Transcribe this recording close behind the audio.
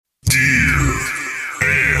Deer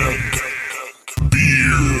and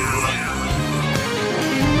Beer.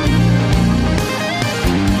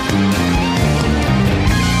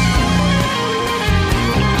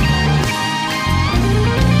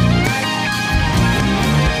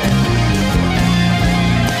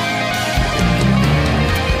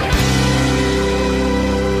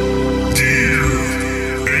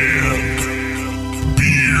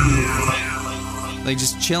 Like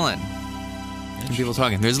just chilling. And people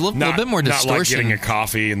talking. There's a little bit more Not distortion. like getting a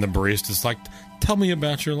coffee and the barista's like, tell me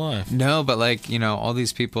about your life. No, but like, you know, all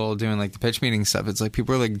these people doing like the pitch meeting stuff, it's like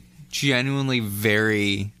people are like genuinely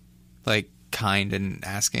very like kind and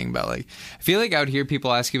asking about like, I feel like out here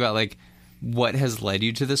people ask you about like what has led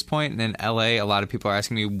you to this point, and in LA a lot of people are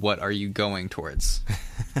asking me what are you going towards.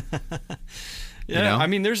 Yeah, You know? I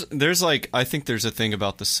mean there's like, I think there's a thing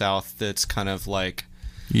about the South that's kind of like,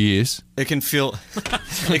 Yes. it can feel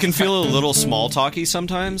a little small talky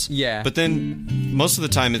sometimes. Yeah. But then most of the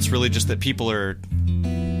time it's really just that people are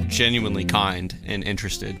genuinely kind and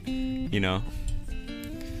interested, you know.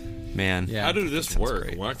 Man. Yeah. How did this work?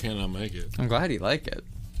 great. Why can't I make it? I'm glad you like it.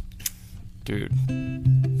 Dude.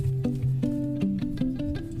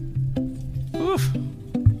 Oof.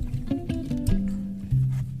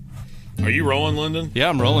 Are you rolling, Lyndon? Yeah,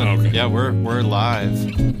 I'm rolling. Okay. Yeah, we're live.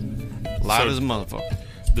 Live So- as a motherfucker.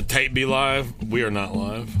 The tape be live. We are not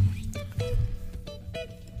live.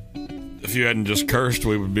 If you hadn't just cursed,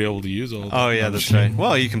 we would be able to use all that. Oh yeah, that's right.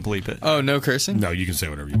 Well, you can bleep it. Oh, no cursing? No, you can say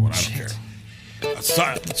whatever you want. I don't care.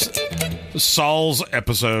 Saul's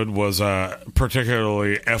episode was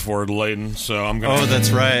particularly F-word laden, so I'm going Oh,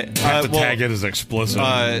 that's right. have to tag it as explicit.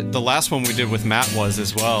 The last one we did with Matt was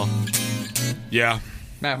as well. Yeah.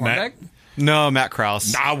 Matt Matt- Hornbeck? No, Matt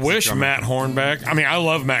Krause. I wish Matt Hornbeck. I mean, I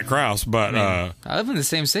love Matt Krause, but I live in the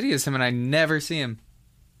same city as him and I never see him.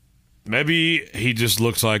 maybe he just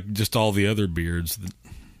looks like just all the other beards.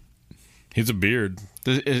 He's a beard.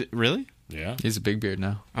 Really? Yeah. He's a big beard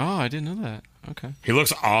now. Oh, I didn't know that. Okay. He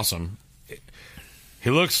looks awesome. He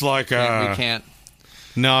looks like we can't.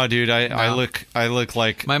 No, dude, I No. look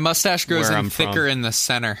like My mustache grows Where in I'm thicker from. in the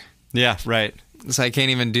center. yeah, right. So I can't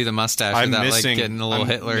even do the mustache I'm without missing like getting a little I'm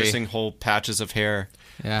Hitlery. missing whole patches of hair.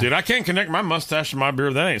 Yeah. Dude, I can't connect my mustache to my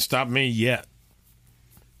beard. That ain't stopped me yet.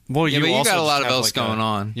 Well, Yeah, but you also got a lot just of have, else like, going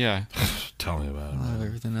on. Yeah. Tell me about it. Of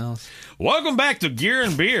everything else. Welcome back to Gear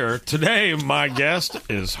and Beer. Today, my guest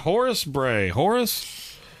is Horace Bray.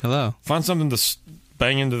 Horace, Hello. find something to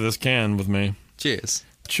bang into this can with me. Cheers.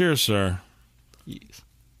 Cheers, sir.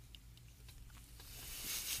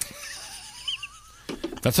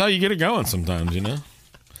 That's how you get it going sometimes, you know?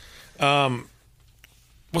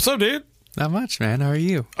 What's up, dude? Not much, man. How are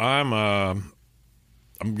you? I'm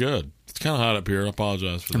good. It's kind of hot up here. I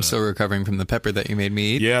apologize for that. I'm still recovering from the pepper that you made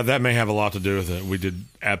me eat. Yeah, that may have a lot to do with it. We did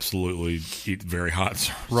absolutely eat very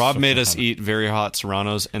hot. Rob made us eat very hot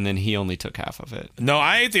Serranos, and then he only took half of it. No,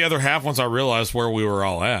 I ate the other half once I realized where we were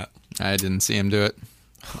all at. I didn't see him do it.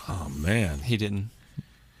 Oh, man. He didn't.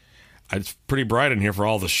 It's pretty bright in here for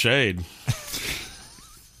all the shade.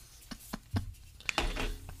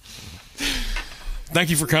 Thank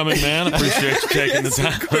you for coming, man. Appreciate you taking the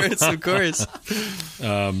time. Of course.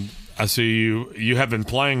 I see you have been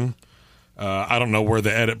playing. I don't know where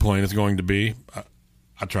the edit point is going to be.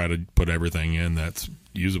 I try to put everything in that's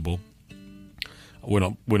usable. We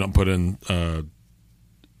don't put in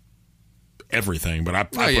everything, but I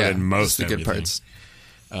put in most just the good everything.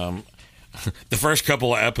 parts. The first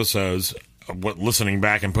couple of episodes, listening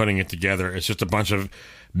back and putting it together, it's just a bunch of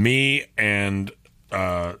me and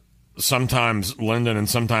sometimes Lyndon and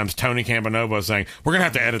sometimes Tony Campanova saying, we're going to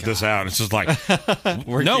have to edit this out. It's just like,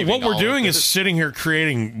 no, what we're doing is sitting here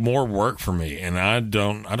creating more work for me. And I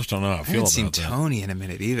just don't know how I I feel haven't seen about that. Tony in a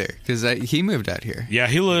minute either because he moved out here. Yeah,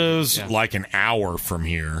 he lives like an hour from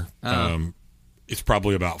here. Oh. It's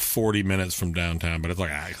probably about 40 minutes from downtown, but it's like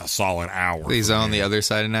a solid hour. He's from on the here. other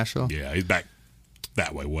side of Nashville. Yeah, he's back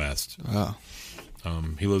that way west. Oh,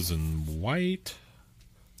 He lives in White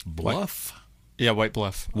Bluff? Yeah, White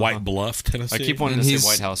Bluff. White Bluff, Tennessee. I keep wanting And to he's- say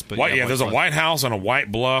White House, but White, yeah, White there's a Bluff. White House and a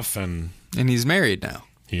White Bluff, and and he's married now.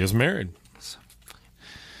 he is married.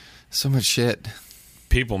 So much shit.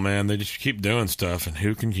 People, man, they just keep doing stuff, and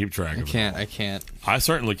who can keep track of it? I can't. I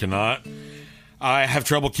certainly cannot. I have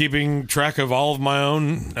trouble keeping track of all of my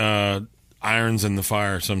own irons in the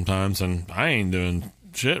fire sometimes, and I ain't doing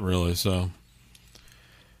shit really, so.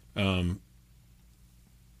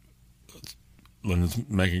 Lyndon's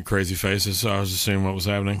making crazy faces, so I was just seeing what was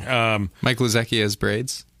happening. Mike Luzecki has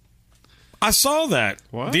braids. I saw that.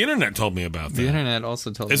 What? The internet told me about that. The internet also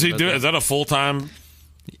told Is me he about doing? that. Is that a full-time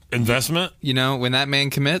investment? You know, when that man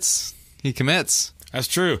commits, he commits. That's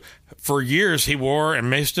true. For years, he wore, and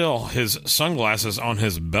may still, his sunglasses on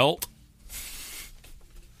his belt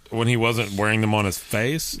when he wasn't wearing them on his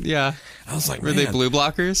face. Yeah. I was like, Were they man, blue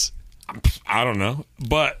blockers? I don't know.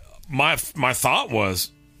 But my thought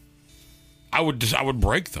was, I would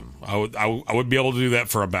break them. I would be able to do that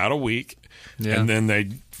for about a week, Yeah. and then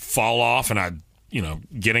they'd fall off, and I'd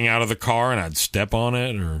getting out of the car, and I'd step on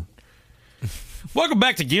it. Or welcome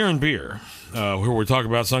back to Gear and Beer, where we talk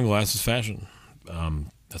about sunglasses fashion.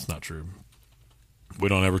 That's not true. We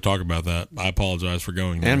don't ever talk about that. I apologize for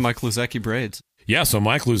going there. And Mike Luzecki braids. Yeah, so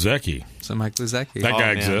Mike Luzecki. So Mike Luzecki. That guy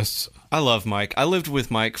man. exists. I love Mike. I lived with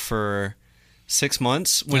Mike for 6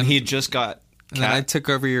 months when he just got And then I Cat. took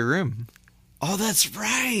over your room. Oh, that's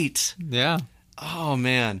right. Yeah. Oh,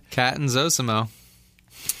 man. Cat and Zosimo.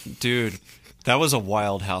 Dude, that was a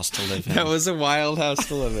wild house to live in. That was a wild house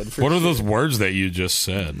to live in. For What are those words that you just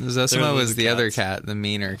said? Zosimo They're was the the other cats. cat, the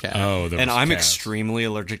meaner cat. Oh, there And was I'm cats. extremely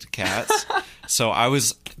allergic to cats. So I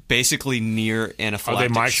was basically near anaphylactic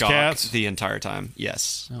Mike's shock cats? the entire time.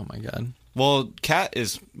 Yes. Oh my god. Well, Cat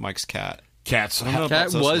is Mike's cat. Cats. I don't know Cat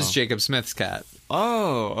about was Zosimo. Jacob Smith's cat.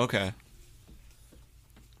 Oh, okay.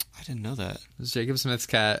 I didn't know that. It was Jacob Smith's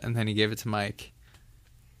cat, and then he gave it to Mike.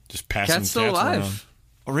 Just passing Cat's still cats alive. around.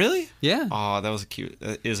 Oh, really? Yeah. Oh, that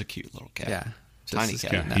is a cute little cat. Yeah. Tiny as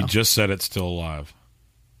cat. cute Yeah, he now. just said it's still alive.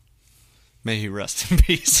 May he rest in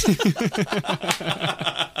peace.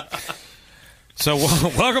 So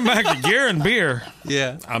welcome back to Gear and Beer.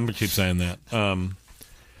 Yeah. I'm gonna keep saying that.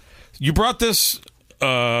 You brought this.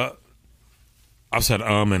 I've said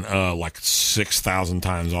and like 6,000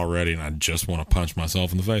 times already, and I just want to punch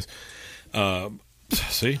myself in the face.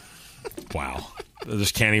 See, wow, I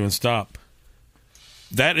just can't even stop.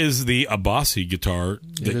 That is the Abasi guitar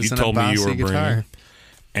that It you is an told me you Abasi were bringing, guitar.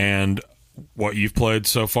 and what you've played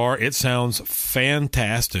so far. It sounds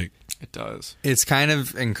fantastic. It does. It's kind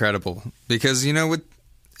of incredible because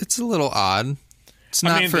it's a little odd. It's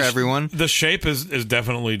not for the, everyone. The shape is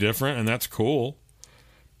definitely different, and that's cool.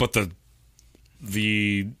 But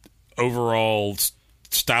the overall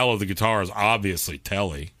style of the guitar is obviously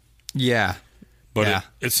Telly. Yeah. But Yeah.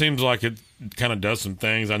 it seems like it kind of does some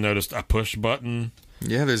things. I noticed a push button.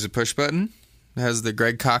 Yeah, there's a push button. It has the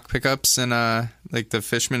Greg Koch pickups and like the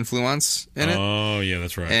Fishman Fluence in it. Oh, yeah,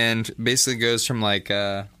 that's right. And basically goes from like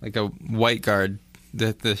a white guard.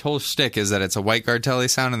 The whole shtick is that it's a white guard Telly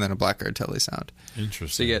sound and then a black guard Telly sound. So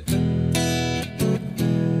Interesting. you get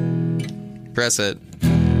press it.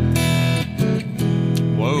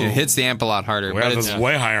 Whoa. It hits the amp a lot harder. Well, but that's it's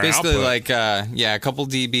way higher basically output. like a couple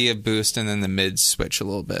dB of boost and then the mids switch a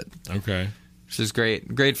little bit, Okay. which is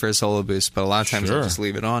great for a solo boost. But a lot of times Sure. I'll just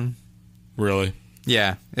leave it on. Really?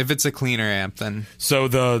 Yeah, if it's a cleaner amp, then So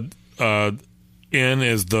the in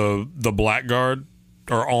is the Blackguard,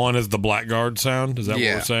 or on is the Blackguard sound? Is that what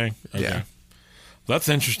Yeah. we're saying? Okay. Yeah. That's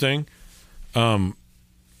interesting. Are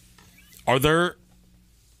there...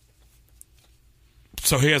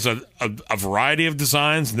 So he has a variety of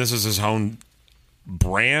designs, and this is his own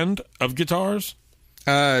brand of guitars?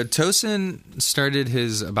 Tosin started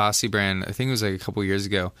his Abasi brand. I think it was like a couple years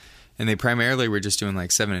ago, and they primarily were just doing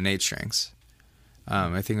like 7 and 8 strings.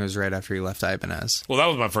 I think it was right after he left Ibanez. Well, that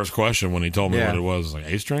was my first question when he told me Yeah. what it was. Like,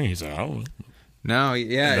 A-string? He said, I don't know. No,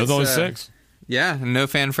 yeah, There's it's, only 6. Yeah, and no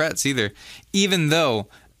fan frets either. Even though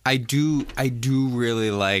I do really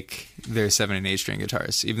like their 7 and 8 string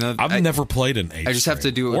guitars. Even though I've never played an A-string. I just have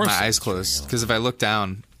to do it or with my 7 eyes string. closed because if I look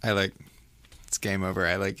down, it's game over.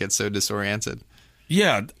 I get so disoriented.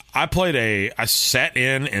 Yeah, I sat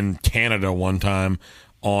in Canada one time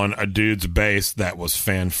on a dude's bass that was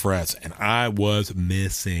fan frets, and I was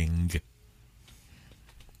missing.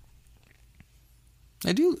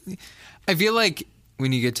 I feel like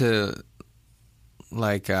when you get to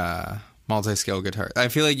like multi-scale guitar, I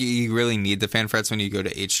feel like you really need the fan frets when you go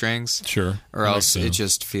to 8 strings. Sure. Or That else makes it sense.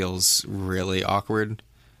 just feels really awkward.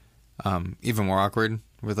 Even more awkward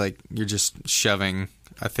with like you're just shoving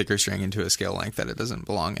a thicker string into a scale length that it doesn't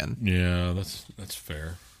belong in. Yeah, that's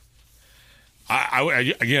fair.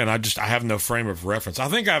 I have no frame of reference. I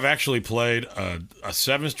think I've actually played a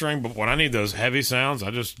 7-string, but when I need those heavy sounds, I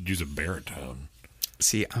just use a baritone.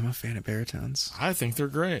 See, I'm a fan of baritones. I think they're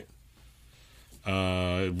great.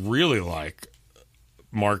 Really like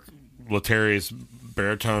Mark Lettieri's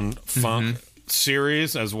baritone funk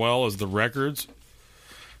series as well as the records.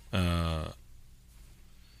 That's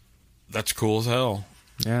cool as hell.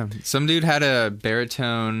 Yeah, some dude had a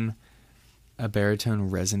baritone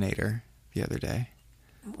resonator the other day.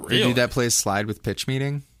 The Really? dude that plays slide with pitch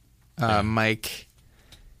meeting, Mike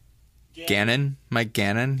Gannon.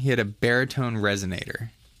 He had a baritone resonator.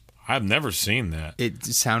 I've never seen that. It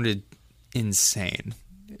sounded insane.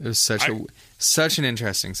 It was such an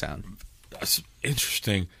interesting sound. That's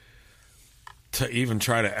interesting to even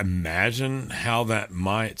try to imagine how that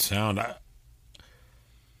might sound.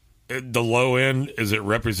 The low end, is it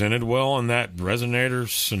represented well in that resonator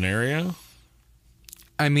scenario?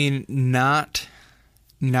 I mean, not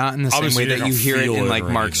in the Obviously, same way you're that gonna you hear it feel in it like or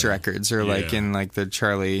Mark's anything. records or like Yeah. in like the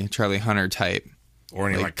Charlie Hunter type. Or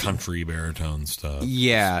any Like- like country baritone stuff?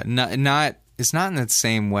 Yeah, not it's not in that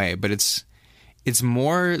same way, but it's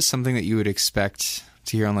more something that you would expect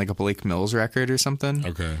to hear on like a Blake Mills record or something.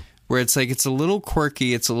 Okay. Where it's like it's a little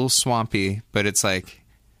quirky, it's a little swampy, but it's like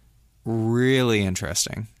really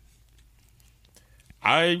interesting.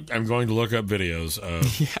 I am going to look up videos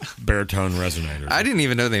of baritone resonators. I didn't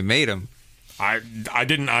even know they made them. I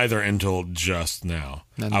didn't either until just now.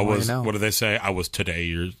 Then I why was. now? What do they say? I was today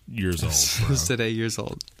years old. I Bro. was today years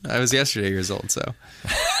old. I was yesterday years old, so.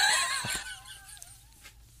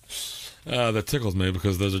 That tickles me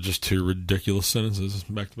because those are just two ridiculous sentences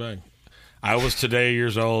back to back. I was today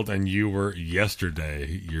years old, and you were yesterday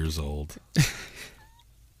years old.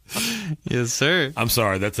 Yes, sir. I'm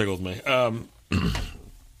sorry, that tickles me.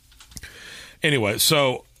 Anyway,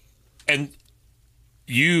 so, and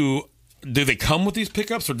do they come with these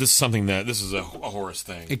pickups, or this is a Horace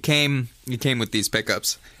thing? It came with these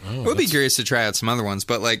pickups. Oh, I would be that's- curious to try out some other ones,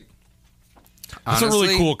 but like It's a really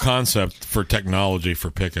honestly- cool concept for technology for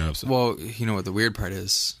pickups. Well, you know what the weird part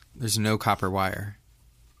is? There's no copper wire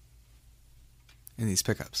in these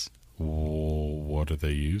pickups. What are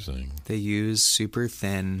they using? They use super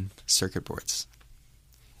thin circuit boards,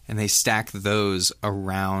 and they stack those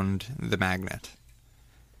around the magnet.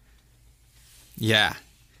 Yeah,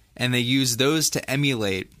 and they use those to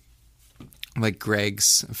emulate like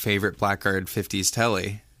Greg's favorite Blackguard 50s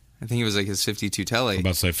telly. I think it was like his 52 telly. I'm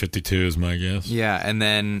about to say 52 is my guess. Yeah, and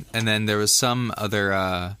then there was some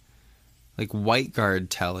other like White Guard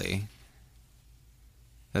telly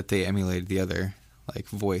that they emulated the other like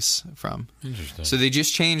voice from. Interesting. So they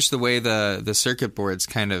just changed the way the circuit boards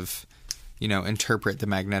kind of, interpret the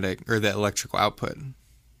magnetic or the electrical output.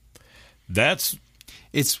 That's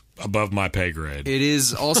It's above my pay grade. it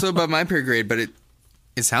is also above my pay grade, but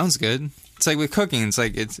it sounds good. It's like with cooking. It's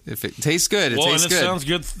like if it tastes good, it well, and tastes it good. sounds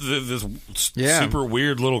good. This Yeah. super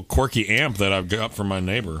weird little quirky amp that I've got from my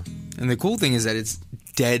neighbor. And the cool thing is that it's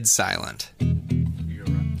dead silent.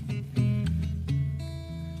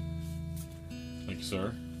 Thank you,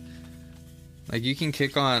 sir. Like you can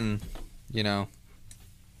kick on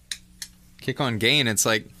gain. It's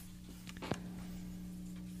like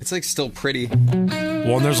still pretty,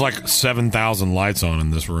 Well, and there's like 7,000 lights on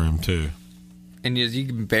in this room too. and you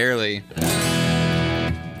can barely.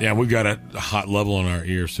 Yeah, we've got a hot level in our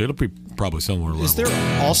ears, so it'll be probably similar level. Is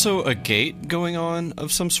there also a gate going on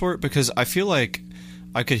of some sort? Because I feel like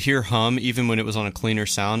I could hear hum even when it was on a cleaner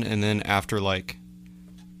sound, and then after like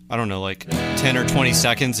 10 or 20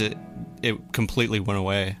 seconds, it completely went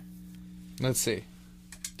away. Let's see.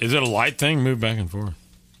 Is it a light thing? Move back and forth.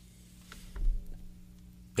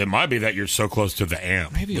 It might be that you're so close to the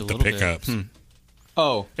amp Maybe a with the little bit. pickups.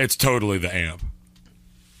 Oh, It's totally the amp.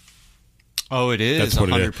 Oh, it is That's what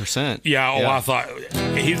it is. 100%. Yeah, I thought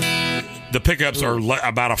the pickups are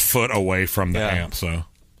about a foot away from the Yeah. amp, so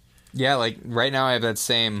yeah. Like right now, I have that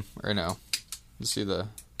same. Or no, let's do the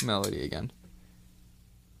melody again.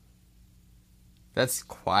 That's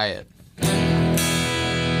quiet.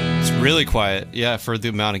 It's really quiet. Yeah, for the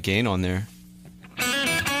amount of gain on there.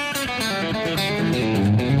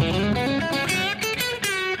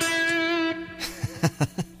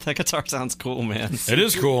 That guitar sounds cool, man. it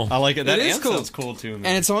is cool. I like it. That It is amp cool. sounds cool too, man.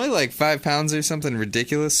 And it's only like 5 pounds or something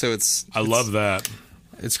ridiculous. So I love that.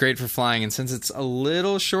 it's great for flying. And since it's a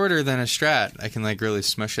little shorter than a Strat, I can like really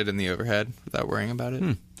smush it in the overhead without worrying about it.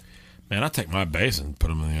 Man, I take my bass and put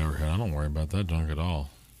them in the overhead. I don't worry about that junk at all.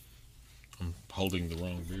 I'm holding the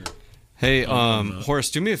wrong beer. Hey,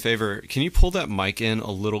 Horace, do me a favor. Can you pull that mic in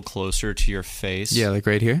a little closer to your face? Yeah, like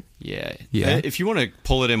right here. Yeah. Yeah. If you want to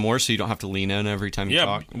pull it in more so you don't have to lean in every time you Yeah.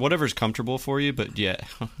 talk. Whatever's comfortable for you, but yeah.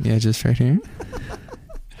 Yeah, just right here.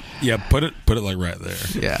 Yeah, put it like right there.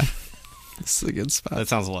 Yeah, this is a good spot. That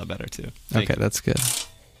sounds a lot better too. Thank Okay, you. that's good.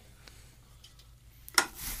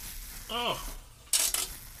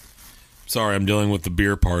 Sorry, I'm dealing with the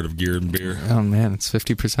beer part of Gear and Beer. Oh man, it's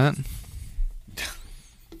 50%.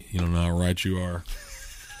 You don't know how right you are.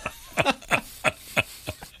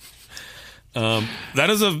 That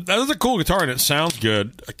is a cool guitar and it sounds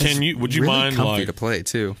good. Would you really mind comfy to play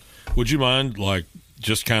too? would you mind like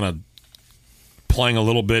just kind of playing a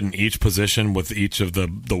little bit in each position with each of the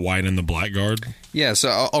white and the black guard? Yeah,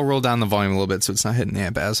 so I'll roll down the volume a little bit so it's not hitting the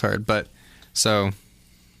amp as hard. But so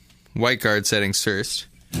white guard settings first.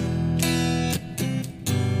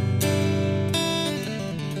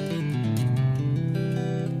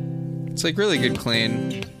 It's like really good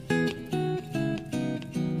clean.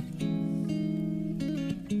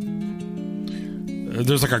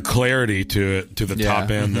 There's like a clarity to it, to the Yeah.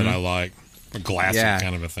 top end that I like. A glassy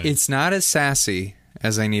kind of a thing. It's not as sassy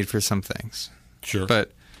as I need for some things. Sure.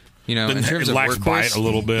 But, you know, in terms it of lacks bite workhorse, a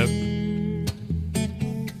little bit.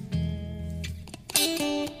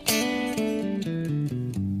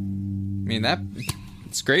 I mean, that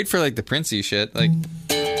it's great for like the Princey shit. Like,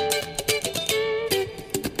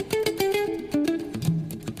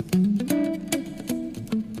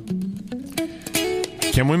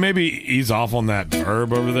 Can we maybe ease off on that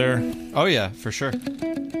verb over there? Oh yeah, for sure.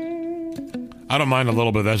 I don't mind a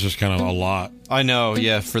little bit. That's just kind of a lot. I know,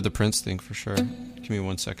 yeah, for the Prince thing, for sure. Give me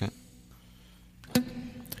 1 second.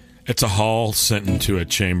 It's a hall sent into a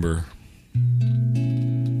chamber.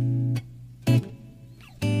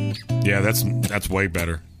 Yeah, that's way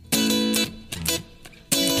better. You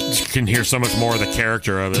can hear so much more of the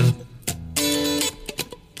character of it.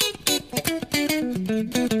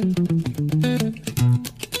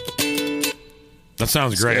 That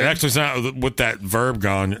sounds great. It good. actually sounds, with that verb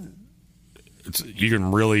gone, you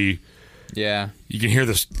can really, yeah. you can hear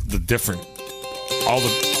the different, all the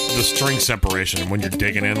string separation when you're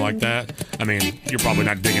digging in like that. I mean, you're probably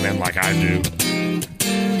not digging in like I do.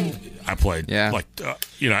 I played, Yeah.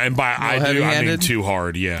 And by I do, I mean heavy-handed? too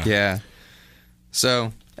hard. Yeah. Yeah.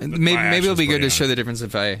 So maybe my maybe it'll be action's good to pretty show the difference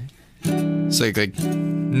if I so like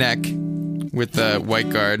neck with the white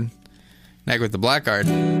guard, neck with the black guard.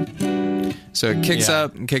 So it kicks Yeah.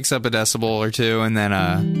 up a decibel or two, and then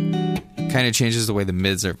kind of changes the way the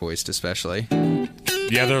mids are voiced, especially.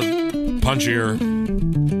 Yeah, they're punchier.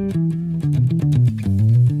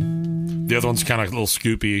 The other one's kind of a little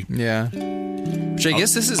scoopy. Yeah. Which I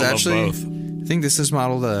guess this is I love actually. both. I think this is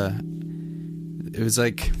modeled. It was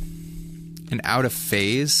like an out of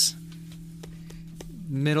phase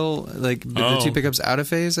middle, like the Oh. two pickups out of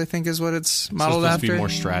phase. I think is what it's So it's modeled supposed after. to be more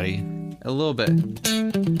stratty. A little bit.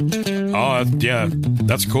 Oh, yeah,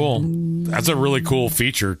 that's cool. That's a really cool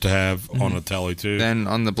feature to have on a Tele too. Then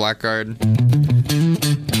on the black guard,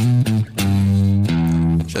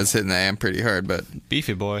 that's hitting the amp pretty hard, but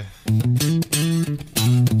Beefy boy.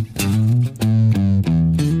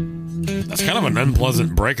 That's kind of an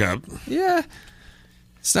unpleasant breakup. yeah,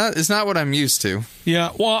 it's not what I'm used to.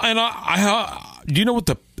 Yeah, well, and I do you know what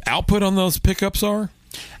the output on those pickups are?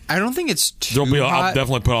 I don't think it's too There'll be. I'll hot.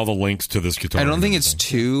 definitely put all the links to this guitar. I don't and think it's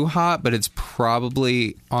everything. too hot, but it's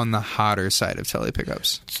probably on the hotter side of tele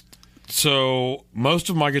pickups. So most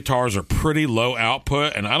of my guitars are pretty low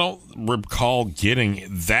output, and I don't recall getting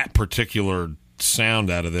that particular sound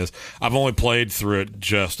out of this. I've only played through it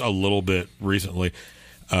just a little bit recently.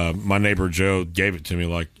 My neighbor Joe gave it to me.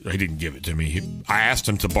 Like, he didn't give it to me. I asked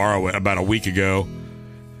him to borrow it about a week ago,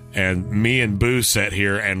 and me and Boo sat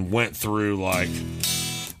here and went through like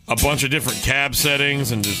a bunch of different cab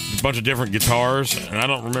settings and just a bunch of different guitars, and I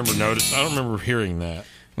don't remember hearing that.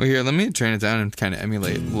 Well, here, let me turn it down and kind of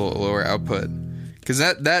emulate a little lower output, because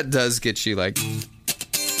that does get you like.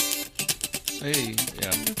 Hey,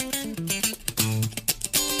 yeah.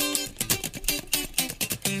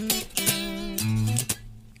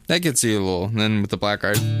 That gets you a little. And then with the black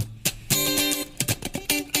guard,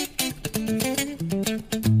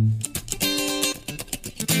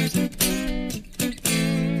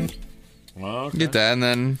 Okay. you get that,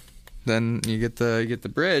 and then you get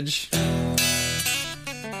the bridge.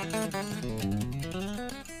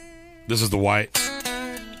 This is the white.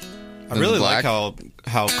 I really black. like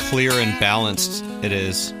how clear and balanced it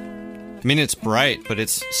is. I mean, it's bright, but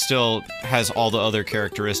it's still has all the other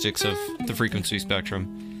characteristics of the frequency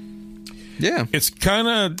spectrum. Yeah, It's kind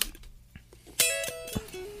of.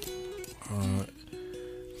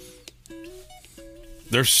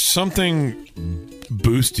 There's something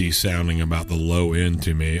boosty sounding about the low end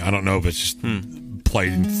to me. I don't know if it's just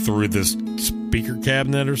playing through this speaker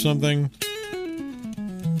cabinet or something.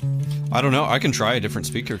 I don't know. I can try a different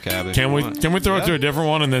speaker cab. If Can you we want. throw it Yeah. to a different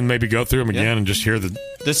one and then maybe go through them again and just hear the?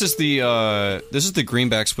 This is the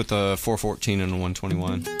greenbacks with a 414 and a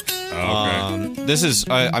 121. Oh, okay. This is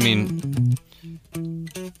I mean,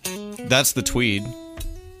 that's the Tweed,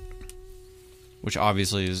 which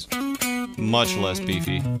obviously is much less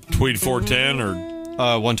beefy. Tweed 410 or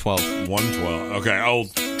 112. 112. Okay,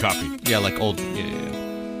 old copy. Yeah, like old. Yeah.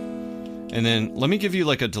 And then let me give you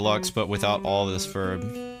like a deluxe, but without all this verb.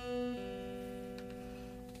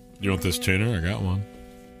 You want this tuner? I got one.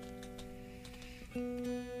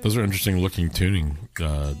 Those are interesting looking tuning.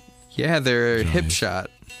 yeah, they're Johnny. hip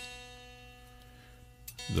shot.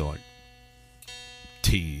 They're like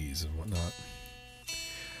T's and whatnot.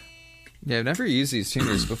 Yeah, I've never used these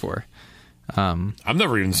tuners before. I've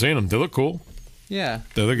never even seen them. They look cool. Yeah.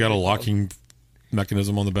 They got a locking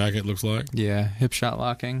mechanism on the back, it looks like. Yeah, hip shot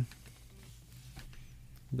locking.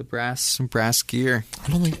 The brass gear. I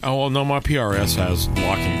don't think. Oh, well, no, my PRS has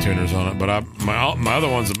locking tuners on it, but my other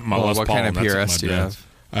ones, my Well, Les what Paul, kind of and that's PRS my do you dad's. have?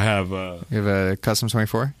 I have, You have a custom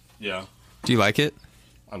 24? yeah, Do you like it?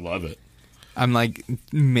 I love it. I'm like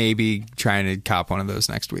maybe trying to cop one of those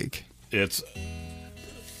next week.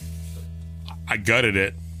 I gutted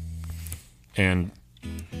it, and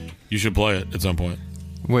you should play it at some point.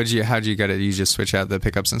 How'd you get it? You just switch out the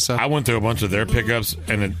pickups and stuff? I went through a bunch of their pickups,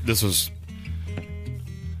 and this was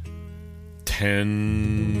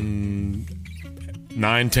 10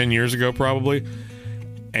 years ago probably,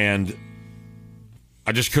 and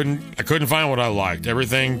I just couldn't find what I liked.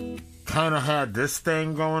 Everything kind of had this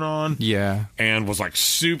thing going on, Yeah. and was like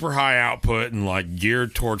super high output and like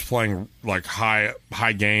geared towards playing like high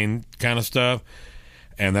gain kind of stuff,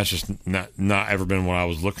 and that's just not ever been what I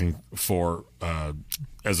was looking for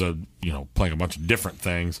as a playing a bunch of different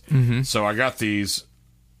things. So I got these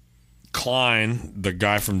Klein, the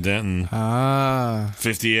guy from Denton,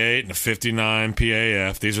 58 and a 59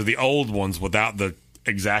 PAF. These are the old ones without the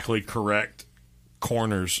exactly correct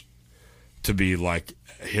corners to be like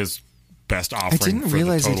his best I offering. didn't for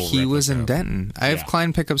realize the that total he was in replica. Denton. I have Yeah.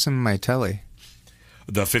 Klein pickups in my telly.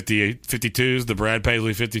 The 52s, the Brad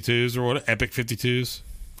Paisley 52s, or what? Epic 52s.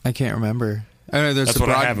 I can't remember. Oh no, there's That's the,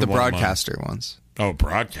 what I have in one of mine. broadcaster ones. Oh,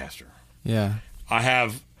 Broadcaster. Yeah. I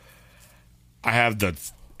have the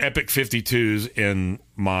Epic 52s in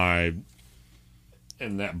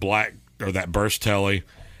that black or that burst telly,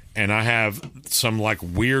 and I have some like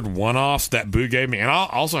weird one-offs that Boo gave me, and I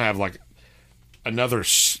also have like another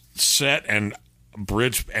set and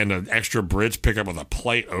bridge and an extra bridge pickup with a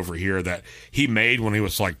plate over here that he made when he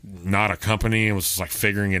was like not a company and was just like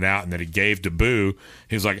figuring it out, and that he gave to Boo.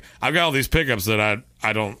 He's like, I've got all these pickups that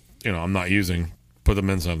I don't I'm not using. Put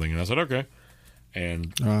them in something, and I said okay.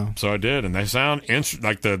 And so I did, and they sound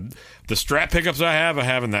like the Strat pickups I have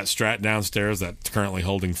in that Strat downstairs that's currently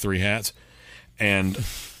holding 3 hats, and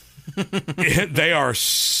they are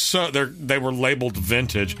they were labeled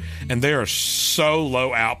vintage, and they are so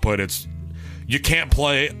low output. You can't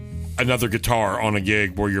play another guitar on a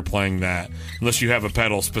gig where you're playing that unless you have a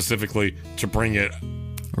pedal specifically to bring it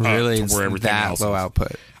Really, to it's where everything that else low is.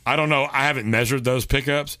 output. I don't know. I haven't measured those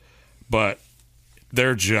pickups, but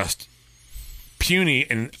they're just puny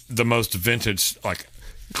in the most vintage, like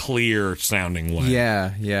clear sounding way.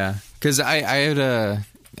 Yeah. Because I've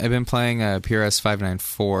been playing a PRS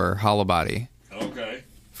 594 hollow body Okay.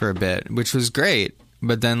 for a bit, which was great.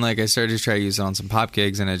 But then like I started to try to use it on some pop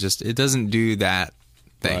gigs, and it doesn't do that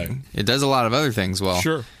thing. Right. It does a lot of other things well.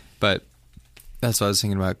 Sure. But that's what I was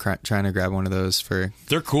thinking about trying to grab one of those for.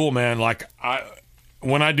 They're cool, man. Like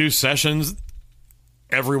when I do sessions,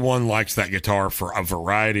 everyone likes that guitar for a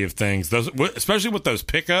variety of things. Those, especially with those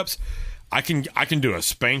pickups, I can do a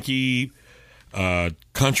spanky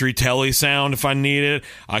country telly sound if I need it.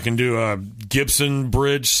 I can do a Gibson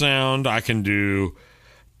bridge sound. I can do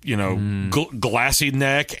glassy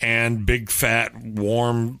neck and big fat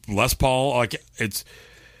warm Les Paul. Like it's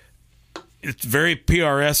very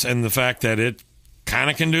PRS in the fact that it kind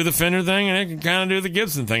of can do the Fender thing and it can kind of do the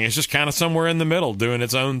Gibson thing. It's just kind of somewhere in the middle doing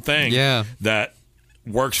its own thing. Yeah. That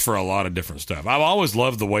works for a lot of different stuff. I've always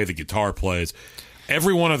loved the way the guitar plays.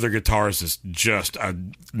 Every one of their guitars is just a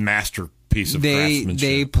masterpiece of craftsmanship.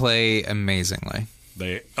 They play amazingly.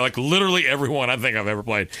 They like literally everyone I think I've ever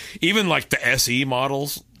played. Even like the SE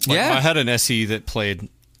models. Yeah. I had an SE that played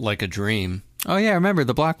like a dream. Oh yeah, I remember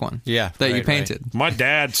the black one. Yeah, that you right, painted. My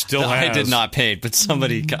dad still has. I did not paint, but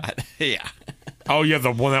somebody got. Yeah. Oh yeah,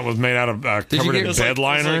 the one that was made out of covered you in get- It was bed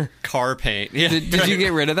liner. like car paint. Yeah. Did you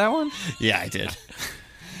get rid of that one? Yeah, I did.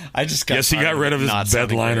 I just got. Yes, he got tired rid of his not bed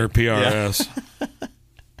sounding liner great. PRS. Yeah.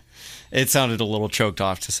 It sounded a little choked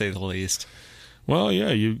off, to say the least. Well, yeah,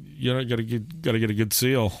 you gotta get a good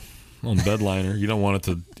seal on bed liner. You don't want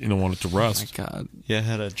it to rust. My God. Yeah, it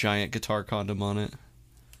had a giant guitar condom on it.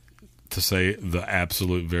 To say the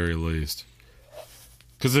absolute very least.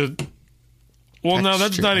 Because it. Well, no, that's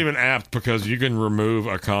Texture. not even apt because you can remove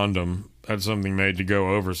a condom. That's something made to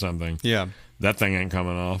go over something. Yeah. That thing ain't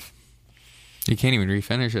coming off. You can't even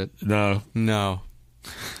refinish it. No, No.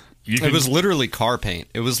 you can, It was literally car paint.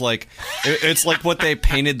 It was like it's like what they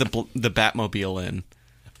painted the Batmobile in.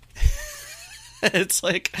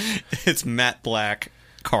 It's matte black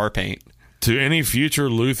car paint. to any future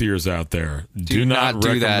luthiers out there. Do not not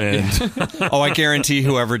do that. recommend. Oh, I guarantee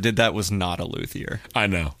whoever did that was not a luthier. I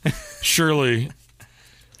know. Surely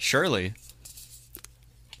Shirley.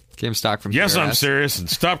 Came stock from Yes, I'm Paradise. serious, and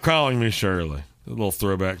stop calling me Shirley. A little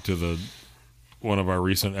throwback to one of our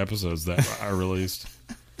recent episodes that I released.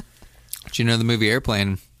 Do you know the movie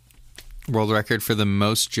Airplane? World record for the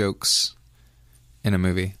most jokes in a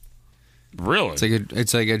movie. Really?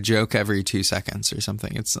 It's like a joke every 2 seconds or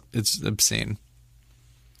something. It's obscene.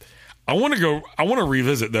 I want to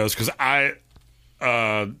revisit those because I,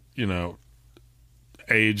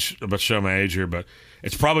 age, I'm about to show my age here, but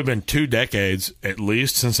it's probably been 2 decades at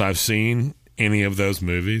least since I've seen any of those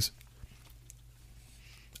movies.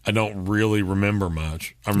 I don't really remember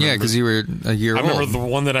much. Yeah, because you were a year I old. remember the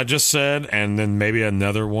one that I just said, and then maybe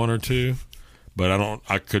another one or two, but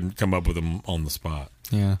I couldn't come up with them on the spot.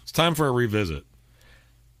 Yeah. It's time for a revisit.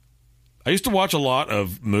 I used to watch a lot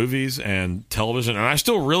of movies and television, and I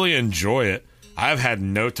still really enjoy it. I've had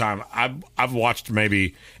no time. I've watched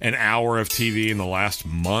maybe an hour of TV in the last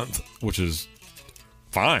month, which is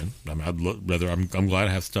fine. I mean, I'm glad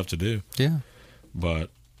I have stuff to do, Yeah. but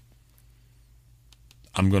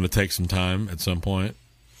I'm going to take some time at some point.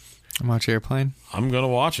 And watch Airplane. I'm going to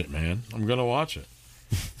watch it, man. I'm going to watch it.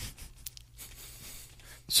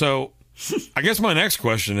 So, I guess my next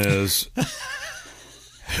question is,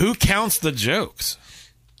 who counts the jokes?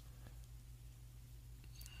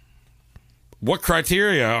 What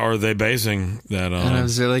criteria are they basing that on? And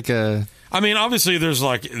is there like a... I mean, obviously, there's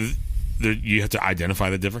you have to identify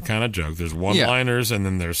the different kind of joke. There's one-liners, and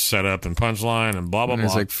then there's setup and punchline, and blah, blah,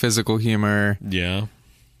 There's blah. like physical humor. Yeah.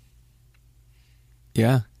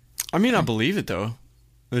 Yeah. I mean, I believe it though.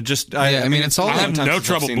 I mean, it's all- I have sometimes no I've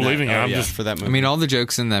trouble seen that. believing it. Oh, I'm yeah, just for that movie. I mean, all the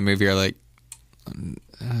jokes in that movie are like...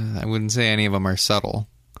 I wouldn't say any of them are subtle.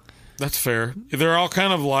 That's fair. They're all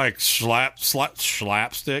kind of like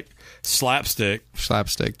slapstick Slapstick.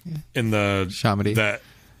 in the Comedy. that.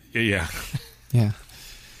 Yeah. Yeah.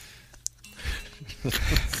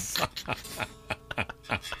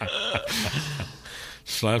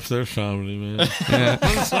 Slapstick comedy, man. Yeah.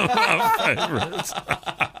 That's one of my favorites.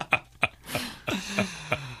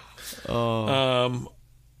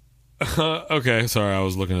 Okay, sorry. I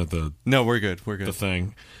was looking at the no, we're good. We're good.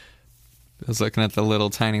 thing. I was looking at the little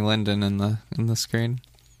tiny Lyndon in the screen.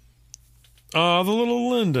 Oh, the little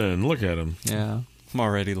Lyndon. Look at him. Yeah. I'm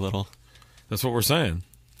already little. That's what we're saying.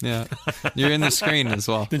 Yeah. You're in the screen as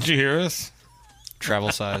well. Did you hear us?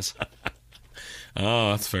 Travel size.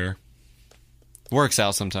 Oh, that's fair. Works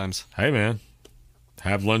out sometimes. Hey, man.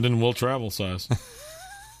 Have London will travel size.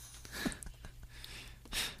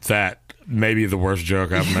 That may be the worst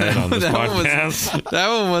joke I've made on this That one was- podcast. That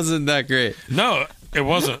one wasn't that great. No, it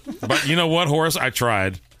wasn't. But you know what, Horace? I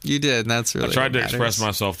tried. You did, and that's really I tried to what express matters.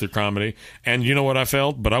 myself through comedy. And you know what I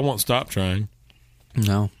felt? But I won't stop trying.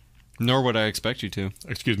 No. Nor would I expect you to.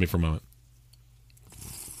 Excuse me for a moment.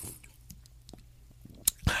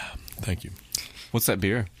 Thank you. What's that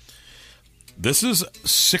beer? This is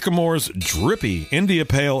Sycamore's Drippy India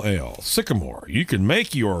Pale Ale. Sycamore. You can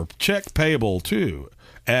make your check payable too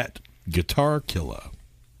at Guitar Killer.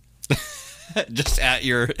 Just at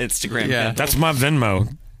your Instagram. Yeah. handle. That's my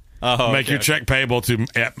Venmo. Oh, Make your check payable to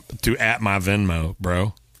at my Venmo,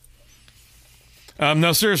 bro.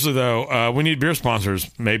 No, seriously though, we need beer sponsors.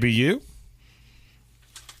 Maybe you.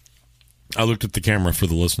 I looked at the camera for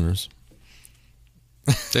the listeners.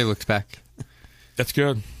 They looked back. That's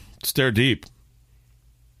good. Stare deep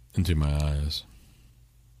into my eyes.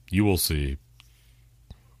 You will see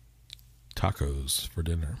tacos for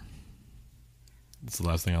dinner. That's the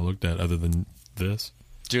last thing I looked at other than this.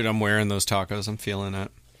 Dude, I'm wearing those tacos. I'm feeling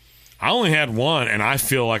it. I only had one, and I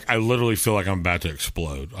literally feel like I'm about to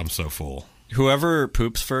explode. I'm so full. Whoever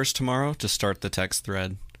poops first tomorrow, just start the text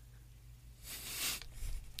thread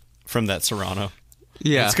from that Serrano.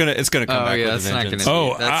 Yeah. It's gonna come back with that's a not vengeance.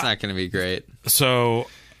 gonna be, that's not gonna be great. So,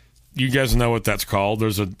 you guys know what that's called?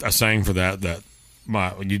 There's a saying for that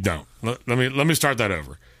you don't. Let me start that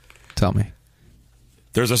over. Tell me.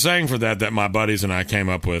 There's a saying for that my buddies and I came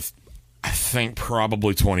up with, I think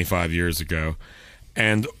probably 25 years ago.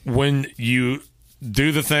 And when you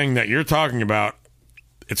do the thing that you're talking about,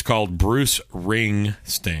 it's called Bruce Ring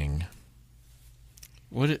Sting.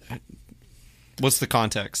 What's the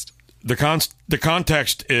context? The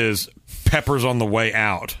context is Pepper's on the way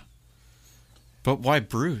out. But why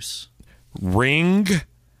Bruce? Ring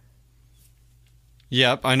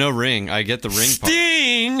Yep, I know Ring. I get the ring part.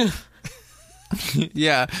 Sting.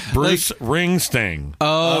 Yeah. Bruce Ring Sting.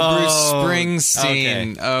 Bruce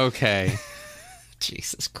Springsteen. Okay.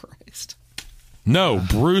 Jesus Christ. No,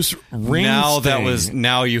 Bruce Ring Sting.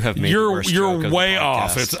 Now you have made the You're worst joke of the way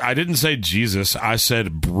podcast. off. I didn't say Jesus. I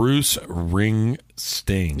said Bruce Ring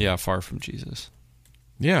Sting. Yeah, far from Jesus.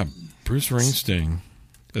 Yeah, Bruce Ring Sting.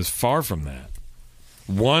 is far from that.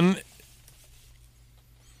 One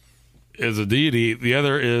is a deity, the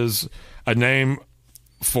other is a name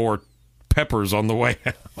for peppers on the way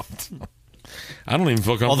out. I don't even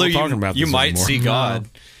feel comfortable talking about this you might anymore. see God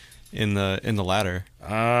in the latter.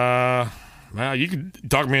 Well, you could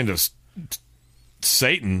talk me into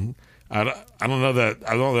Satan. I don't know that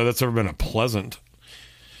that's ever been a pleasant.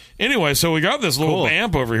 Anyway, so we got this little Cool.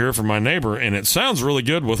 amp over here from my neighbor, and it sounds really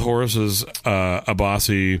good with Horace's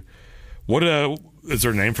Abasi. What is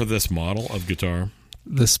there a name for this model of guitar?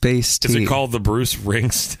 The Space T. Is it called the Bruce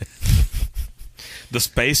Ringston? The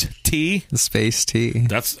Space T? The Space T?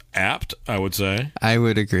 That's apt, I would say. I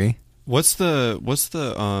would agree. What's the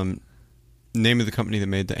name of the company that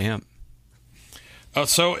made the amp?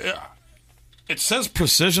 So it says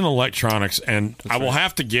Precision Electronics, and I will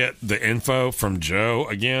have to get the info from Joe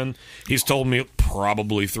again. He's told me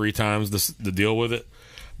probably 3 times the deal with it.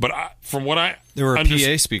 But from what I... They were a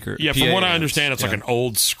PA speaker. Yeah, PA from what I amps, understand, it's like an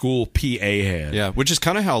old school PA head. Yeah, which is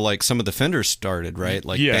kind of how like some of the Fenders started, right?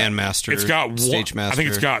 Like Bandmaster, it's got Stage Master. I think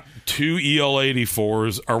it's got 2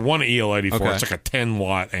 EL84s or 1 EL84. Okay. It's like a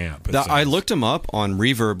 10-watt amp. I looked them up on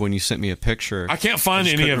Reverb when you sent me a picture. I can't find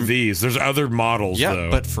any of these. There's other models, though.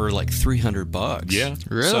 But for like $300. Yeah.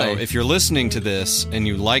 Really? So if you're listening to this and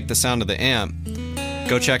you like the sound of the amp,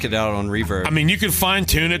 go check it out on Reverb. I mean, you can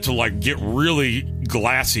fine-tune it to like get really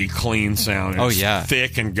glassy, clean sound. Oh, It's yeah.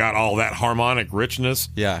 thick and got all that harmonic richness.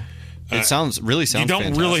 yeah. It sounds You don't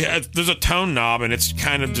fantastic. really. There's a tone knob, and it's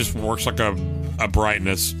kind of just works like a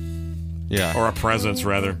brightness Yeah. or a presence,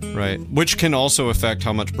 rather. Right. Which can also affect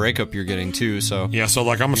how much breakup you're getting too. So Yeah. So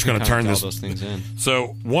like, I'm just going to turn dial this. those things in.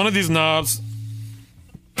 So one of these knobs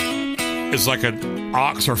is like an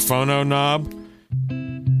aux or phono knob.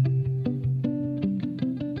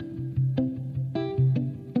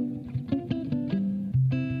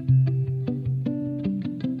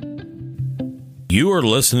 You are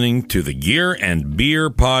listening to the Gear and Beer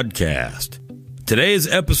Podcast. Today's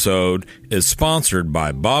episode is sponsored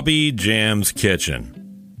by Bobby Jam's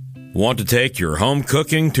Kitchen. Want to take your home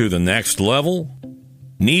cooking to the next level?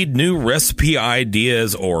 Need new recipe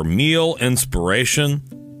ideas or meal inspiration?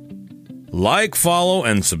 Like, follow,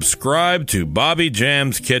 and subscribe to Bobby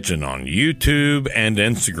Jam's Kitchen on YouTube and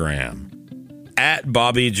Instagram. At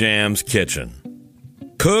Bobby Jam's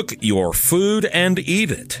Kitchen. Cook your food and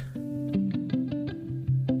eat it.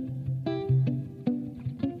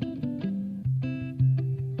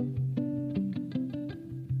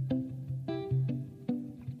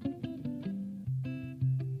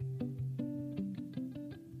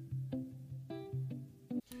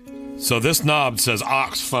 So this knob says aux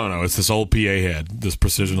phono. It's this old PA head, this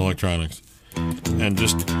Precision Electronics. And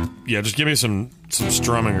just give me some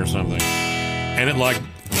strumming or something. And it like...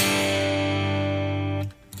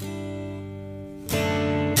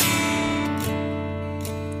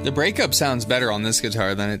 The breakup sounds better on this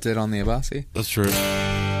guitar than it did on the Abasi. That's true.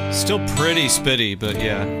 Still pretty spitty, but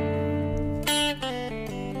yeah.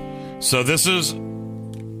 So this is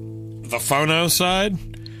the phono side.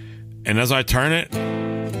 And as I turn it,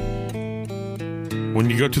 when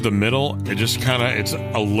you go to the middle, it just kind of, it's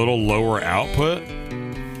a little lower output.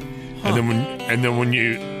 And then when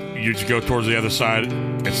you just go towards the other side,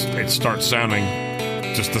 it starts sounding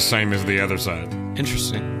just the same as the other side.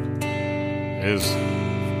 Interesting.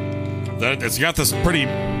 It's got this pretty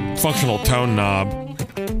functional tone knob.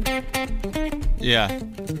 Yeah.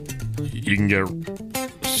 You can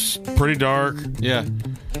get pretty dark. Yeah.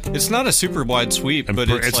 It's not a super wide sweep, And but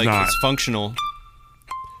it's it's like not. it's functional.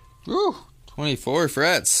 Woo! 24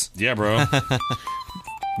 frets. Yeah, bro.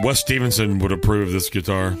 Wes Stevenson would approve this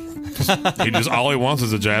guitar. He just all he wants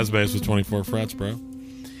is a jazz bass with 24 frets, bro.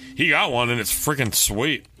 He got one and it's freaking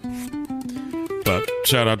sweet. But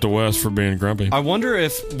shout out to Wes for being grumpy. I wonder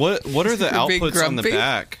if what are the For being outputs on the grumpy?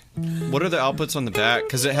 back? What are the outputs on the back?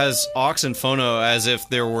 Because it has aux and phono as if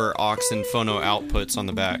there were aux and phono outputs on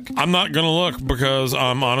the back. I'm not gonna look because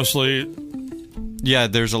I'm honestly. Yeah,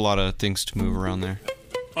 there's a lot of things to move around there.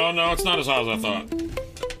 Oh no, it's not as high as I thought.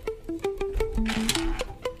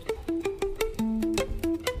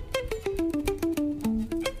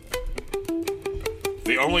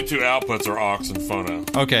 The only 2 outputs are aux and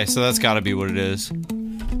phono, Okay, so that's got to be what it is.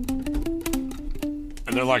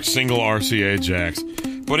 and they're like single RCA jacks.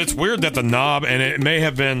 But it's weird that the knob, and it may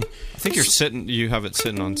have been. I think you have it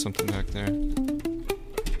sitting on something back there.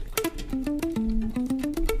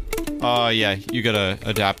 Yeah, you got a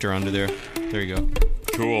adapter under there. There you go.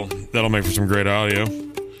 Cool. That'll make for some great audio.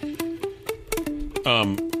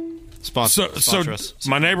 Sponsor us.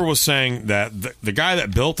 My neighbor was saying that the guy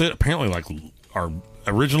that built it apparently like our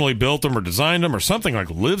originally built them or designed them or something, like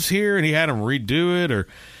lives here and he had them redo it, or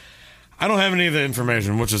I don't have any of the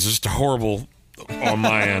information, which is just horrible on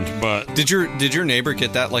my end. But Did your neighbor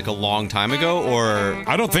get that like a long time ago, or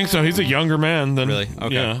I don't think so. He's a younger man than Really?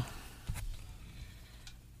 Okay. Yeah.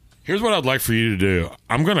 Here's what I'd like for you to do.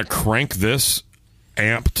 I'm going to crank this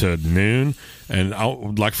amp to noon, and I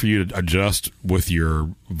would like for you to adjust with your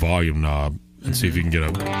volume knob and see if you can get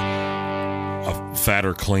a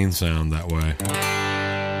fatter, clean sound that way.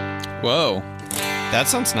 Whoa. that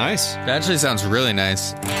sounds nice. That actually sounds really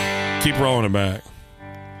nice. Keep rolling it back.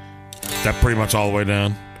 That pretty much all the way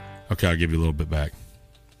down? Okay, I'll give you a little bit back.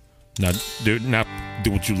 Now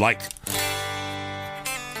do what you like.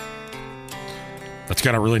 That's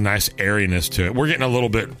got a really nice airiness to it. We're getting a little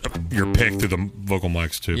bit of your pick through the vocal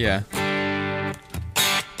mics too. Yeah.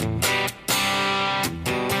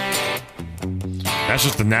 That's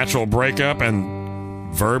just the natural breakup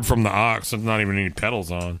and verb from the aux. There's not even any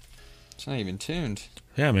pedals on. It's not even tuned.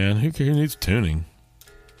 Yeah, man. Who needs tuning?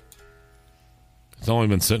 It's only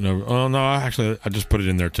been sitting over. Oh, no. I just put it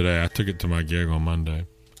in there today. I took it to my gig on Monday.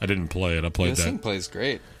 I didn't play it. I played This thing that. plays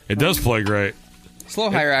great. It does play great. It's a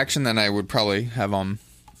little higher action than I would probably have on.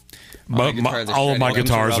 But guitars are all of my shredded.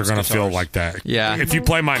 guitars are Rob's going to feel guitars. like that. Yeah. If you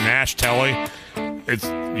play my Nash Telly,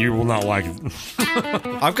 you will not like it.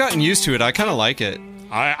 I've gotten used to it. I kind of like it.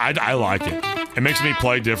 I like it. It makes me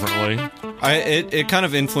play differently. It kind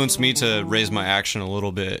of influenced me to raise my action a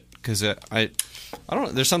little bit because I don't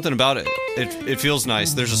know. There's something about it. It feels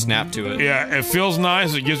nice. There's a snap to it. Yeah, it feels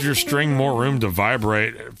nice. It gives your string more room to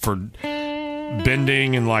vibrate for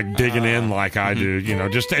bending and like digging in like I do. You know,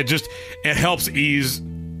 it helps ease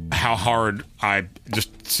how hard I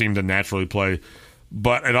just seem to naturally play.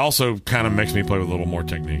 But it also kind of makes me play with a little more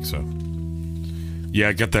technique. So,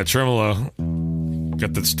 yeah, get that tremolo,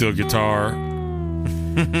 got that steel guitar.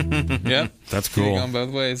 Yep. That's Cool. cool. Going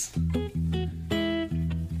both ways.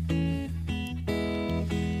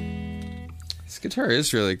 This guitar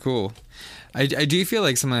is really cool. I do feel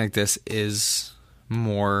like something like this is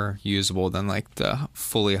more usable than like the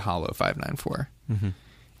fully hollow 594. Mm-hmm.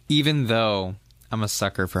 Even though I'm a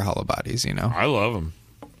sucker for hollow bodies, you know. I love them.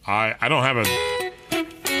 I don't have a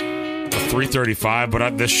 335,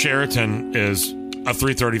 but this Sheraton is a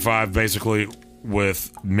 335 basically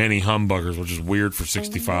with many humbuckers, which is weird for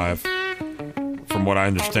 65 from what I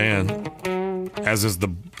understand, as is the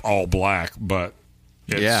all black, but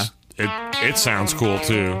it sounds cool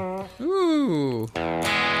too. Ooh.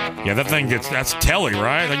 Yeah, that thing that's telly,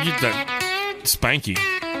 right? Like you get that spanky.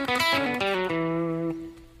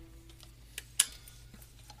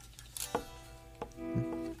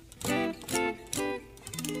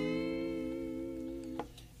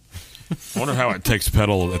 I wonder how it takes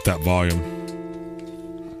pedal at that volume.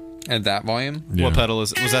 At that volume? Yeah. What pedal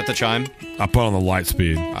is it? Was that the chime? I put on the light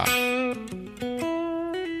speed.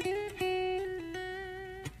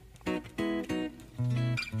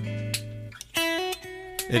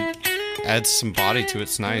 It adds some body to it.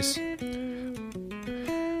 It's nice. I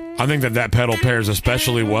think that pedal pairs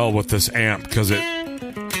especially well with this amp because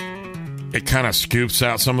it kind of scoops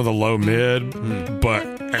out some of the low mid, but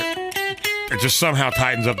it just somehow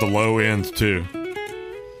tightens up the low ends too.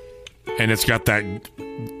 And it's got that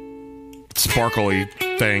sparkly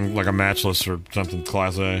thing like a Matchless or something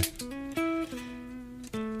Class A.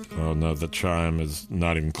 Oh no, the chime is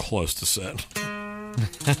not even close to set.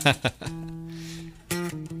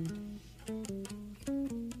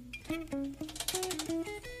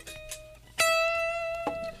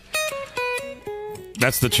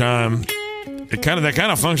 That's the chime. They kind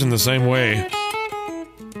of function the same way.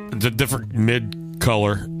 It's a different mid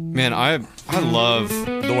color. Man, I love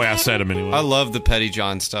The way I said them anyway. I love the Petty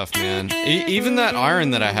John stuff, man. Even that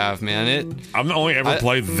iron that I have, man. I've only ever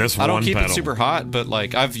played this one I don't keep pedal. it super hot, but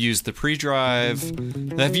like I've used the pre-drive.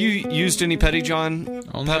 Have you used any Petty John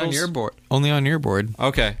Only pedals? on your board. Only on your board.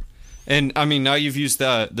 Okay, and I mean now you've used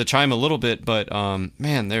the chime a little bit, but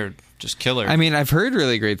man, they're just killer. I mean, I've heard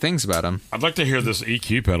really great things about them. I'd like to hear this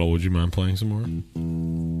EQ pedal. Would you mind playing some more?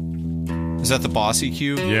 Is that the Boss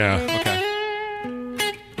EQ? Yeah. Okay.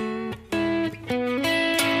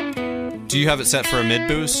 Do you have it set for a mid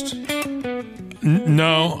boost?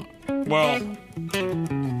 No. Well,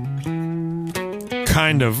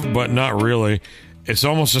 kind of, but not really. It's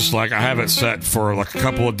almost just like I have it set for like a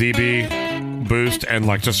couple of dB boost and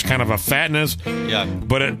like just kind of a fatness. Yeah.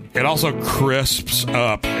 But it also crisps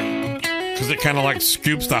up because it kind of like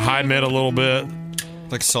scoops the high mid a little bit.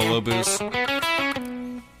 Like solo boost.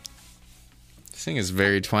 This thing is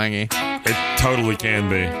very twangy. It totally can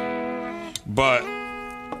be. But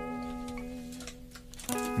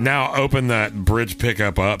now open that bridge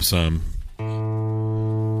pickup up some.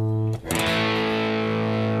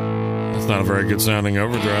 It's not a very good sounding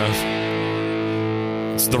overdrive.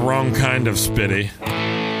 It's the wrong kind of spitty.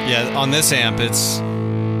 Yeah, on this amp,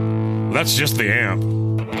 That's just the amp.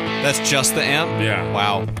 that's just the amp? Yeah.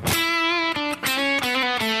 Wow.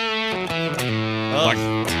 Like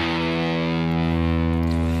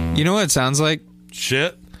You know what it sounds like?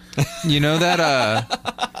 shit. You know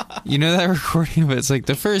that you know that recording, but it's like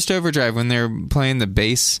the first overdrive when they're playing the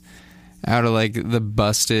bass out of like the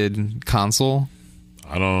busted console.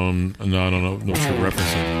 I don't know what you're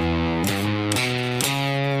referencing.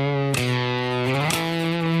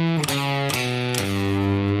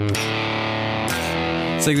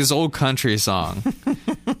 It's like this old country song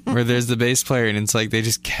where there's the bass player and it's like they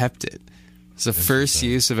just kept it. It's the first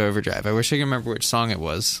use of overdrive. I wish I could remember which song it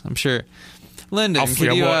was. I'm sure. Lyndon,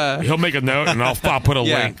 can you he'll make a note and I'll put a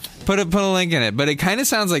yeah, link. put a link in it, but it kind of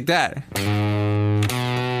sounds like that.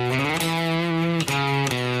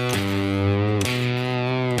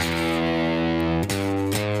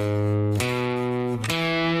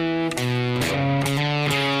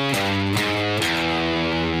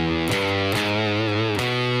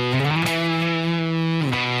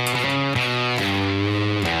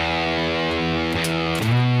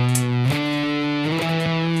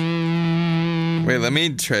 Wait, let me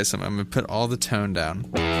try some. I'm gonna put all the tone down.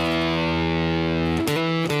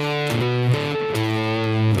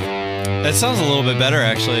 That sounds a little bit better,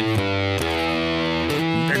 actually.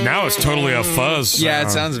 And now it's totally a fuzz. Yeah, it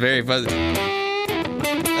sound. sounds very fuzzy.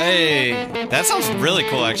 Hey, that sounds really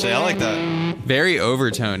cool, actually. I like that. Very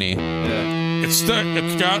overtony. Yeah. It's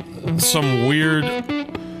got some weird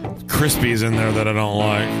crispies in there that I don't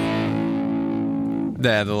like.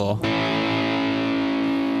 Yeah, the little.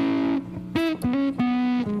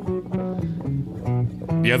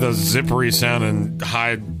 Yeah, the zippery sounding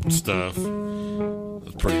high stuff.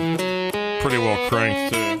 It's pretty well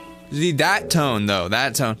cranked too. See, that tone, though.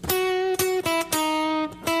 That tone.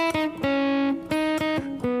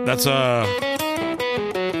 That's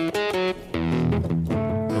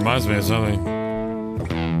reminds me of something.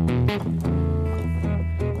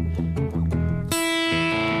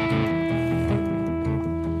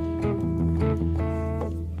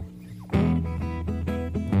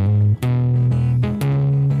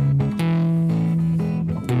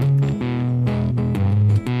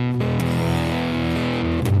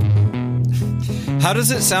 How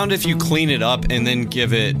does it sound if you clean it up and then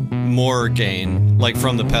give it more gain, like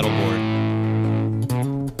from the pedal board?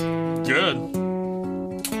 Good.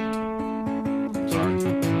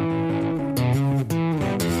 Sorry.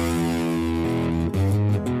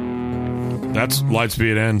 That's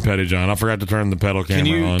Lightspeed and Petty John. I forgot to turn the pedal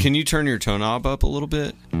camera on. Can you turn your tone knob up a little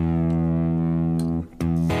bit?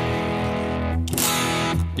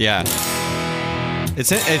 Yeah. It's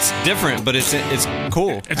different, but it's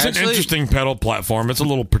cool. It's Actually- an interesting pedal platform. It's a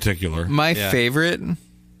little particular. My Yeah. favorite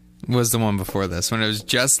was the one before this, when it was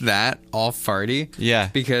just that, all farty. Yeah.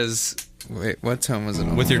 Because, wait, what tone was it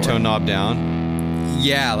on? With your tone knob down.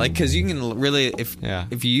 Yeah, like, because you can really, if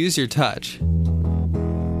you use your touch.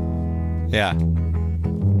 Yeah.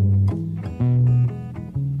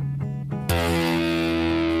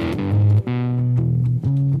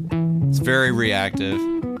 It's very reactive.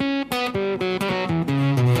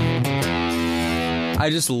 I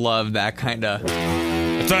just love that kind of.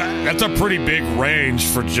 That's a pretty big range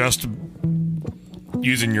for just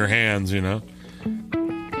using your hands, you know?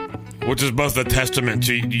 Which is both a testament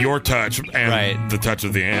to your touch and Right. the touch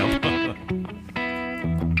of the amp.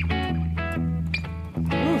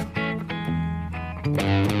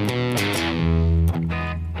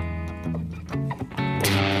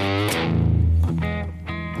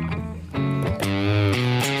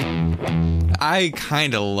 I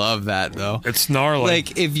kind of love that, though. It's gnarly.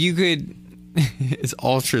 Like, if you could. It's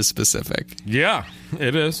ultra specific. Yeah,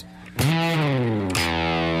 it is.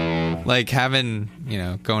 Like, having,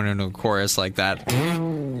 going into a chorus like that.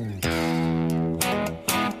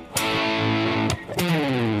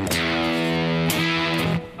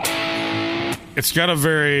 It's got a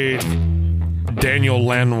very Daniel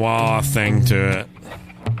Lanois thing to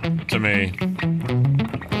it, to me.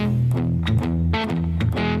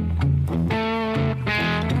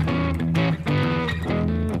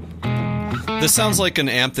 This sounds like an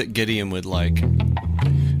amp that Gideon would like.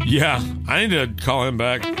 Yeah, I need to call him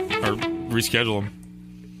back or reschedule him.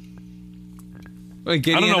 Wait,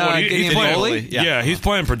 I don't know what he's Gideon playing. Foley? Yeah, he's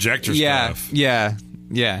playing projector Yeah, stuff.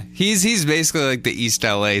 yeah. He's basically like the East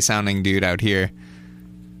LA sounding dude out here.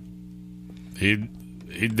 He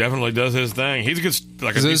definitely does his thing. He's a good,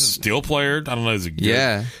 like a Is decent this- steel player. I don't know. He's a good,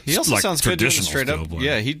 Yeah. He also like sounds good doing the traditional straight up. steel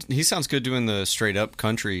player. Yeah, he sounds good doing the straight up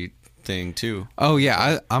country thing too. Oh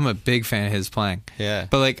yeah, I'm a big fan of his playing. Yeah.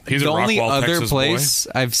 But like He's a the only Rockwall, other Texas place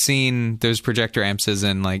I've seen those projector amps is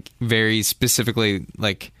in like very specifically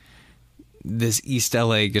like this East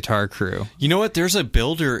LA guitar crew. You know what? There's a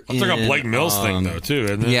builder. It's like a Blake Mills thing though too,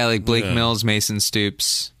 isn't it? Yeah, like Blake Yeah. Mills, Mason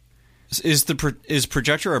Stoops. Is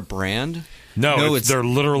Projector a brand? No, it's they're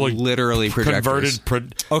literally projectors.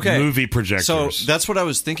 converted Okay. movie projectors. So that's what I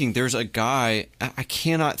was thinking. There's a guy, I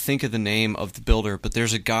cannot think of the name of the builder, but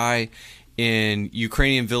there's a guy in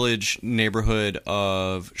Ukrainian Village neighborhood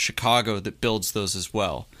of Chicago that builds those as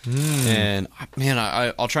well. And man,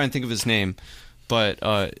 I'll try and think of his name, but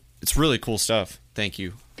it's really cool stuff. Thank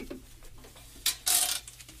you.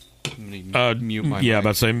 I'm gonna mute my yeah, mic. about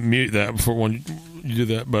to say mute that before when you do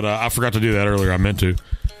that, but I forgot to do that earlier. I meant to.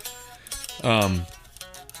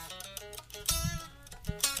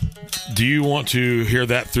 Do you want to hear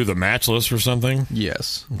that through the match list or something?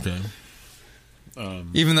 Yes. Okay.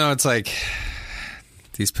 Even though it's like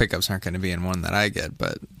these pickups aren't going to be in one that I get,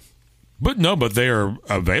 but But they are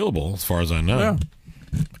available as far as I know. Yeah.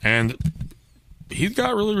 And he's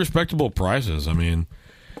got really respectable prices. I mean,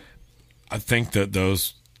 I think that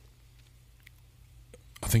those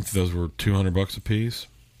were $200 a piece.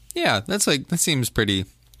 yeah, that's like that seems pretty.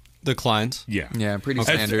 The Kleins. Yeah. Pretty As,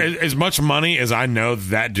 standard. as much money as I know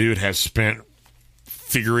that dude has spent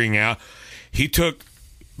figuring out, he took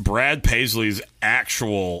Brad Paisley's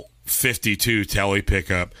actual 52 Tele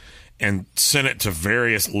pickup and sent it to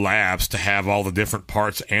various labs to have all the different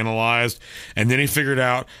parts analyzed, and then he figured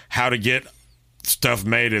out how to get stuff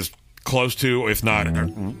made as close to, if not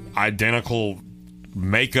identical,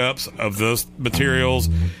 makeups of those materials,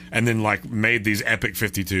 and then like made these epic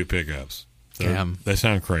 52 pickups. Damn. They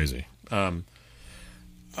sound crazy. Is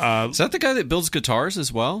that the guy that builds guitars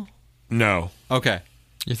as well? No, Okay.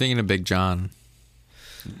 You're thinking of Big John.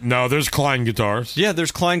 no, there's Klein guitars. Yeah,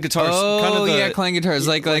 there's Klein guitars. Oh, kind of the, yeah, Klein guitars,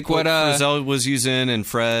 like what Frizzell was using and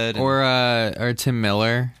Fred. or Tim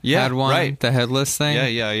Miller Yeah, had one, right. the headless thing.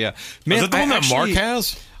 yeah. Man, Is that the one that Mark has?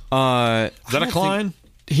 Is Is that a Klein?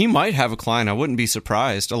 He might have a Klein. I wouldn't be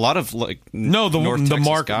surprised. A lot of like No, North the Texas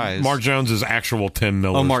Mark guys. Mark Jones is actual Tim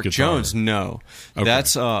Miller. Oh, Mark guitar. Jones. No, Okay.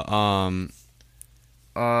 that's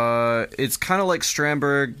it's kind of like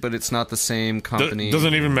Stramberg, but it's not the same company.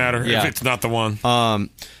 Doesn't even matter Yeah. if it's not the one.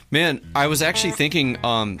 Man, I was actually thinking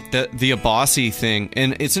the Abassi thing,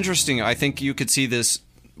 and it's interesting. I think you could see this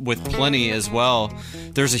with Plenty as well.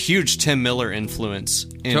 There's a huge Tim Miller influence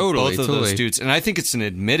in Totally, both of those totally. dudes, and I think it's an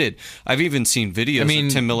admitted. I've even seen videos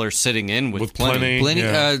of Tim Miller sitting in with, with Plenty. Plenty. Plenty.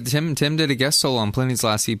 Yeah. Tim did a guest solo on Plenty's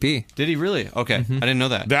last EP. Did he really? Okay, I didn't know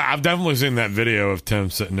that. I've definitely seen that video of Tim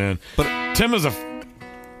sitting in. But Tim is I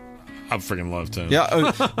freaking love Tim.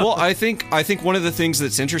 Yeah, well, I think one of the things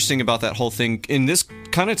that's interesting about that whole thing, and this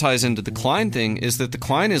kind of ties into the Klein thing, is that the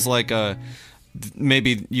Klein is like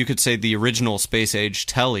maybe you could say the original space age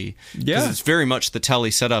Tele. Yeah. Because it's very much the Tele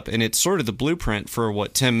setup, and it's sort of the blueprint for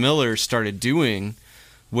what Tim Miller started doing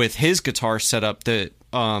with his guitar setup that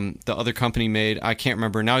the other company made. I can't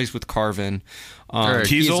remember. Now he's with Carvin. Or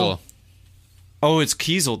Kiesel? Oh, it's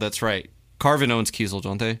Kiesel. That's right. Carvin owns Kiesel,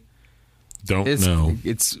 don't they? Don't It's know.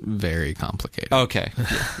 it's very complicated. Okay.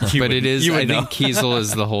 but it is. you would I think Kiesel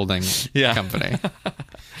is the holding Yeah. company.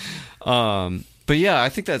 But yeah, I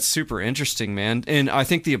think that's super interesting, man. And I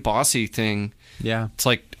think the Abassi thing, Yeah. it's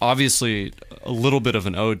like obviously a little bit of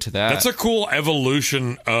an ode to that. That's a cool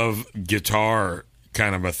evolution of guitar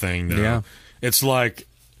kind of a thing, though. Yeah. It's like,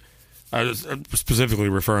 I'm specifically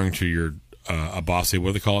referring to your Abassi, what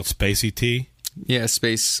do they call it? Spacey T? Yeah.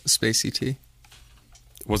 Spacey T.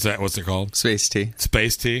 What's that? What's it called? Space T.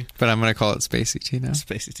 Space T? But I'm gonna call it Spacey T now.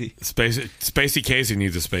 Spacey T. Spacey Casey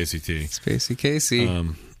needs a Spacey T. Spacey Casey.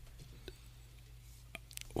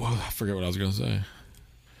 Well, I forget what I was going to say.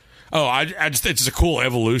 Oh, I just it's just a cool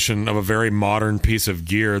evolution of a very modern piece of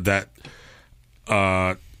gear that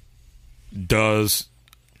does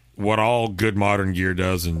what all good modern gear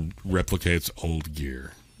does and replicates old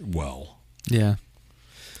gear well. yeah.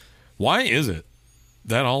 Why is it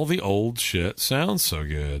that all the old shit sounds so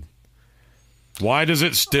good? Why does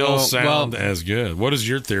it still sound as good? What is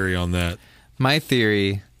your theory on that, My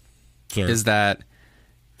theory sir? is that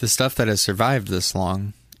the stuff that has survived this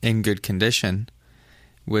long in good condition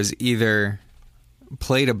was either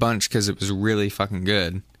played a bunch because it was really fucking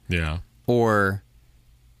good, Yeah. or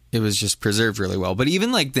it was just preserved really well. But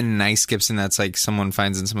even like the nice Gibson that's like someone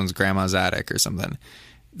finds in someone's grandma's attic or something,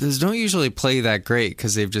 those don't usually play that great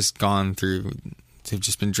because they've just been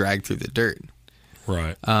dragged through the dirt.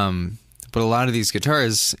 Right. But a lot of these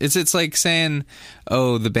guitars, it's like saying,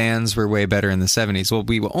 oh, the bands were way better in the 70s. Well,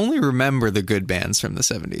 we will only remember the good bands from the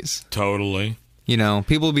 70s. Totally. You know,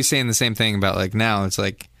 people will be saying the same thing about like now. It's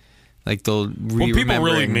like they'll What people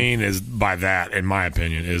really mean is by that, in my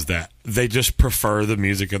opinion, is that they just prefer the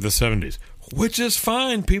music of the 70s, which is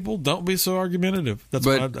fine. People, don't be so argumentative. That's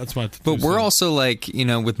my. But we're also like, you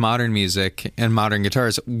know, with modern music and modern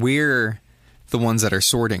guitars, we're the ones that are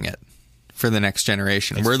sorting it for the next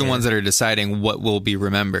generation. We're the ones that are deciding what will be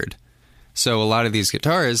remembered. So a lot of these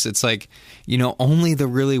guitars, it's like, you know, only the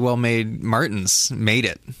really well-made Martins made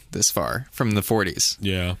it this far from the 40s.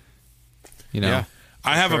 Yeah. You know. Yeah.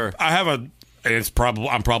 I have a.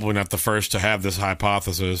 I'm probably not the first to have this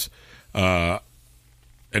hypothesis, and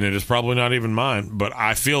it is probably not even mine. But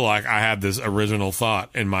I feel like I had this original thought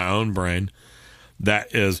in my own brain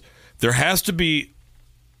that is there has to be.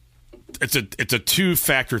 It's a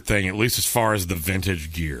two-factor thing, at least as far as the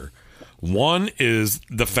vintage gear. One is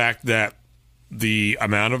the fact that the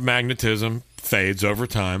amount of magnetism fades over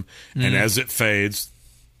time, and as it fades,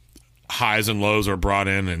 highs and lows are brought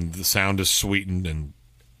in, and the sound is sweetened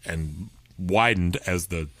and widened as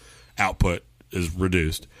the output is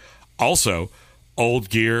reduced. Also, old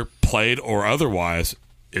gear, played or otherwise,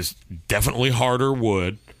 is definitely harder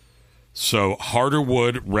wood. So harder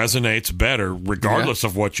wood resonates better regardless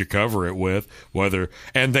of what you cover it with.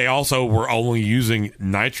 And they also were only using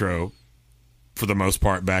nitro for the most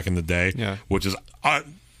part back in the day, which is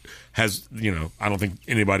has, you know, I don't think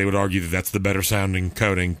anybody would argue that that's the better sounding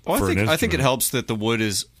coating for an instrument. I think it helps that the wood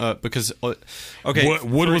is because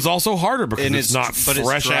wood was also harder because it's not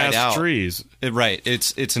fresh ass trees. Right,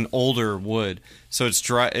 it's an older wood, so it's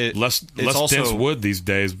dry. Less dense wood these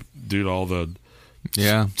days due to all the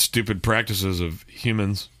stupid practices of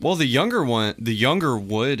humans. Well, the younger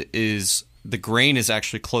wood is the grain is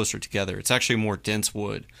actually closer together. It's actually more dense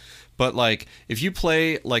wood. But like if you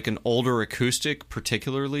play like an older acoustic,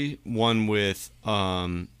 particularly one with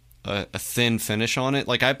a thin finish on it,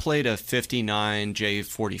 like I played a 59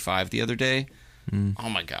 J45 the other day. Oh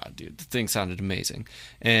my god, dude, the thing sounded amazing.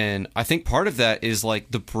 And I think part of that is like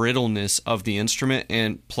the brittleness of the instrument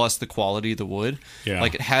and plus the quality of the wood. Yeah.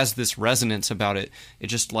 Like it has this resonance about it. It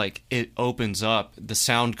just like it opens up. The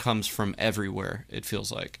sound comes from everywhere, it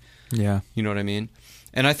feels like. Yeah. You know what I mean?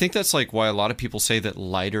 And I think that's like why a lot of people say that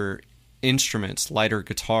lighter instruments, lighter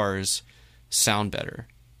guitars sound better.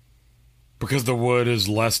 Because the wood is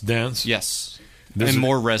less dense? Yes. And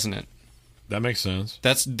more resonant. That makes sense.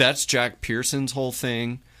 That's Jack Pearson's whole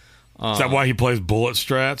thing. Is that why he plays bullet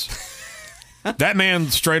strats? That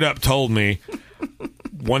man straight up told me,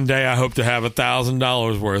 one day I hope to have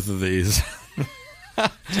 $1,000 worth of these.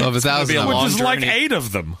 Of 1,000, which is like 8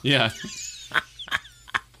 of them. Yeah.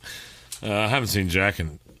 I haven't seen Jack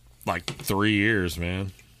in like 3 years,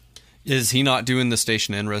 man. Is he not doing the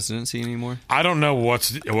Station N residency anymore? I don't know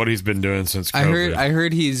what he's been doing since COVID. I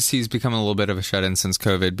heard he's become a little bit of a shut-in since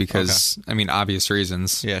COVID because, I mean, obvious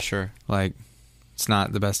reasons. Yeah, sure. Like, it's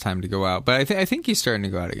not the best time to go out. But I think he's starting to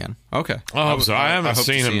go out again. Okay. I hope so. I haven't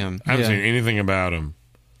seen him. I haven't seen anything about him.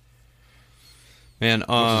 Man, which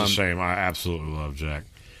is a shame. I absolutely love Jack.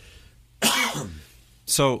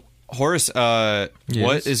 So, Horace,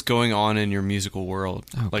 what is going on in your musical world?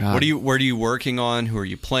 Oh, like, God. what are you working on? Who are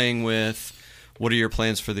you playing with? What are your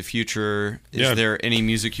plans for the future? Is there any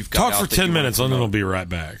music you've got? Talk out for 10 minutes, and then we'll be right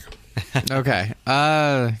back. Okay.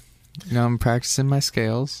 I'm practicing my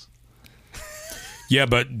scales. Yeah,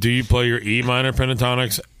 but do you play your E minor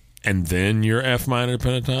pentatonics and then your F minor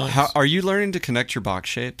pentatonics? Are you learning to connect your box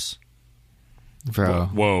shapes?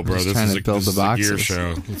 Bro. Whoa, bro. This is a gear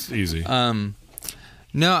show. It's easy.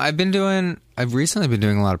 No, I've recently been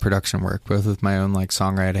doing a lot of production work, both with my own like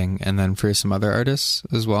songwriting and then for some other artists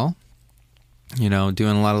as well. You know,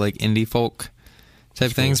 doing a lot of like indie folk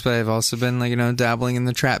type things, but I've also been like, you know, dabbling in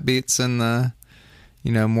the trap beats and the,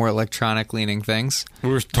 you know, more electronic leaning things. We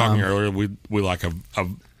were talking earlier, we like a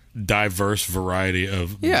diverse variety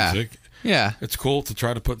of music. Yeah. It's cool to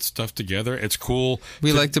try to put stuff together. It's cool.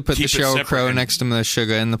 We like to put the Sheryl Crow next to the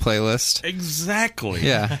Sugar in the playlist. Exactly.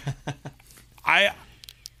 Yeah.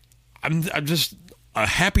 I'm just a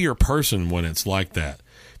happier person when it's like that.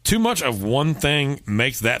 Too much of one thing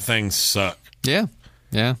makes that thing suck. Yeah.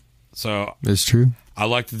 Yeah. So it's true. I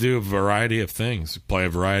like to do a variety of things, play a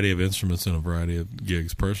variety of instruments and a variety of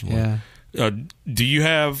gigs personally. Yeah. Do you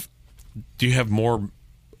have more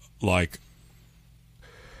like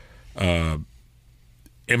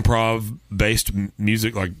improv based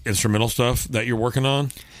music, like instrumental stuff that you're working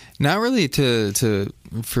on? Not really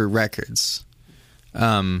for records.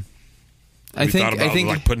 I think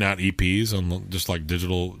like putting out EPs on just like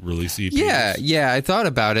digital release EPs. Yeah, I thought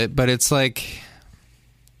about it, but it's like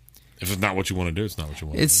if it's not what you want to do, it's not what you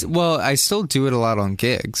want to do. Well, I still do it a lot on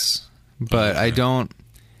gigs, but I don't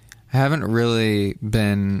I haven't really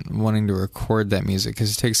been wanting to record that music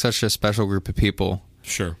because it takes such a special group of people.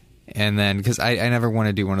 Sure. And then, because I never want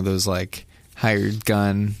to do one of those like hired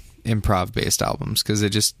gun improv based albums because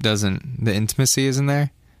it just doesn't, the intimacy isn't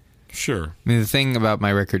there. Sure. I mean, the thing about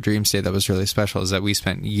my record Dream State that was really special is that we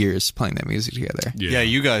spent years playing that music together. Yeah,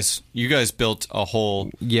 you guys built a whole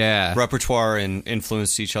Yeah. repertoire and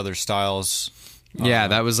influenced each other's styles. Yeah,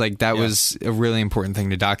 that was was a really important thing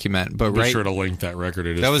to document. But Be sure to link that record.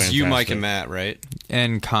 It is That was you, Mike, fantastic. and Matt, right?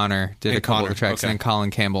 and Connor did And a couple Connor, of the tracks, okay. and then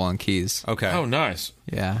Colin Campbell on keys. Okay. Oh, nice.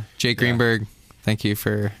 Yeah, Jake Greenberg, thank you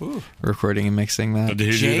for recording and mixing that. Did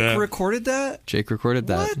he do Jake that? recorded that? Jake recorded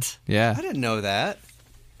that. What? Yeah. I didn't know that.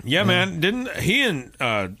 Yeah, man. Didn't he and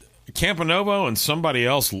Campanovo and somebody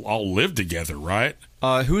else all live together, right?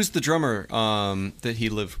 Who's the drummer that he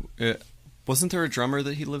lived? Wasn't there a drummer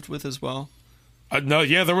that he lived with as well? No,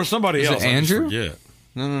 yeah, there was somebody Was it else. I just Andrew? forget.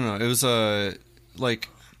 No. It was a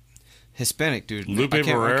Hispanic dude. Lupe I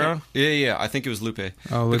can't- Barrera? Yeah. I think it was Lupe.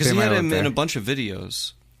 Oh, Lupe because he might had have him lived in there. a bunch of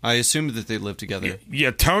videos. I assumed that they lived together. Yeah,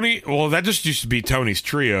 Tony. Well, that just used to be Tony's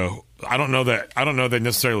trio. I don't know that they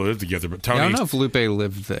necessarily live together, but I don't Tony's know if Lupe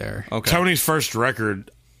lived there. Okay. Tony's first record,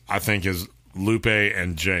 I think, is Lupe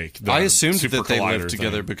and Jake. the I assumed Super that they Collider lived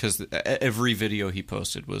together thing. because every video he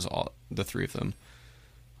posted was all the three of them.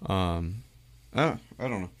 I don't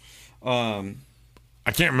know.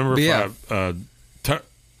 I can't remember But if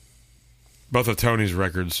both of Tony's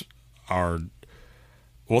records are.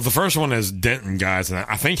 Well, the first one is Denton Guys, and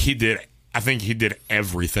I think he did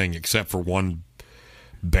everything except for one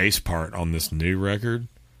bass part on this new record.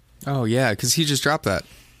 Oh yeah, because he just dropped that.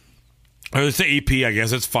 It's the EP, I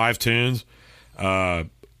guess. It's 5 tunes. I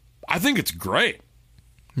think it's great.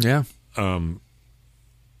 Yeah. I'm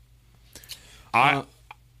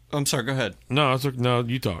sorry. Go ahead. No,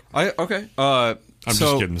 you talk. Okay. I'm just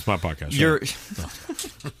kidding. It's my podcast.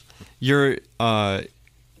 Your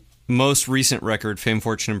most recent record, Fame,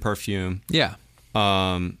 Fortune, and Perfume. Yeah.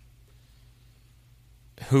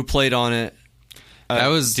 Who played on it?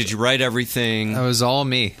 Did you write everything? That was all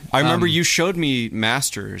me. I remember you showed me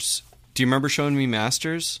masters. Do you remember showing me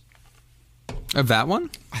masters? Of that one?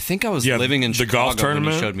 I think I was Yeah, living in the Chicago golf when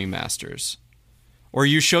tournament? you showed me masters. Or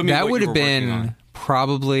you showed me That what would you have were working been on.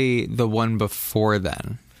 probably the one before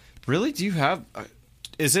then. Really? Do you have...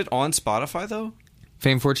 is it on Spotify, though?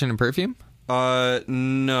 Fame, Fortune, and Perfume?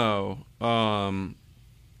 No.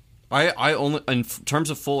 I only... In terms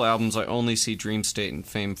of full albums, I only see Dream State and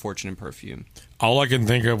Fame, Fortune, and Perfume. All I can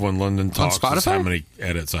think of when London talks is Spotify? how many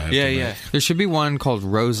edits I have Yeah, to make. yeah. There should be one called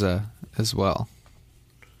Rosa as well.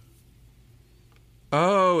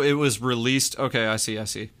 Oh, it was released... Okay, I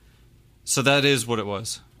see. So that is what it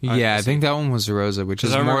was. Yeah, I see. think that one was Rosa, which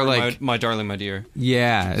is I more remember like... my Darling, My Dear.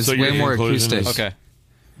 Yeah, it's So your way more conclusion acoustic. is- Okay.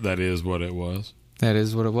 That is what it was. That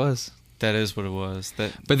is what it was. That is what it was.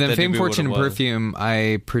 But then that Fame, did what Fortune, it and was. Perfume,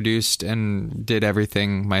 I produced and did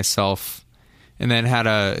everything myself, and then had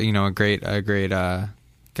a great guy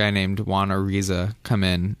named Juan Ariza come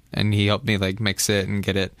in, and he helped me like mix it and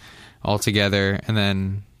get it all together. And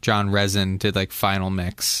then John Resin did like final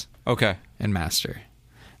mix Okay. and master.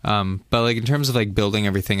 But like in terms of like building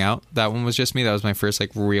everything out, that one was just me. That was my first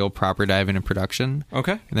like real proper dive into production.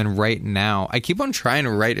 Okay. And then right now, I keep on trying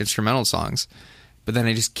to write instrumental songs, but then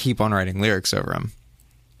I just keep on writing lyrics over them.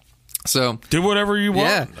 So Do whatever you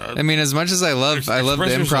want. yeah, I mean, as much as I love the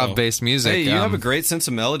express yourself. improv based music. Hey, you have a great sense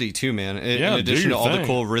of melody too, man. In Yeah, do addition your to all the thing.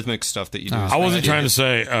 cool rhythmic stuff that you do. I wasn't trying to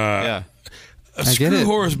say. Yeah. I Screw get it.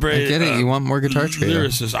 Horace Bray. I get it. You want more guitar trio.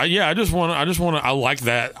 lyricist. I just want to. I like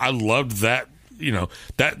that. I loved that.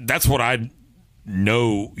 That's what I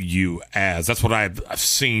know you as. That's what I've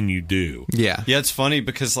seen you do. Yeah. Yeah, it's funny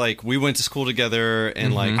because like we went to school together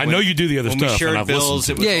and like I know you do the other when stuff. we shared and I've bills,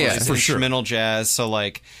 listened it to was Yeah, always for sure. instrumental jazz. So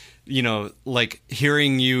like, like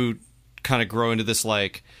hearing you kind of grow into this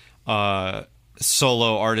like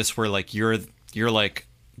solo artist where like you're like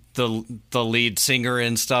the lead singer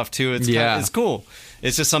and stuff too. It's Yeah. it's cool.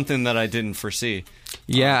 It's just something that I didn't foresee.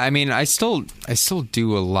 Yeah. I mean, I still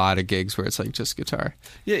do a lot of gigs where it's like just guitar.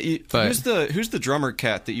 Yeah, But- who's the drummer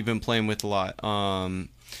cat that you've been playing with a lot?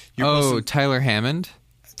 You're Oh, supposed to- Tyler Hammond.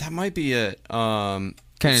 that might be it. Kind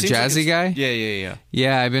It of seems like jazzy it's- guy. Yeah.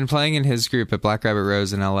 Yeah, I've been playing in his group at Black Rabbit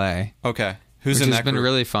Rose in LA. Okay, who's which in has that been group?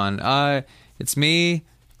 really fun. It's me,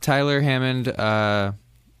 Tyler Hammond,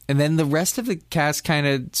 and then the rest of the cast kind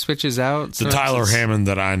of switches out. So The it's Tyler just- Hammond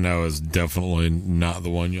that I know is definitely not the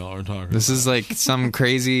one y'all are talking This about. is like some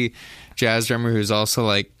crazy jazz drummer who's also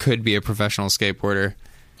like could be a professional skateboarder.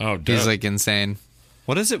 Oh, He's dope. like insane.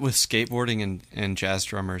 What is it with skateboarding and jazz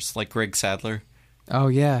drummers like Greg Sadler? Oh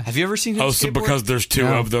yeah. Have you ever seen him Oh, so skateboard? because there's two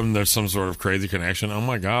No. of them, there's some sort of crazy connection. Oh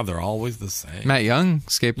my God, they're always the same. Matt Young You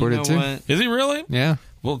skateboarded know too. what? Is he really? Yeah.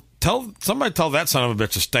 Well, somebody tell that son of a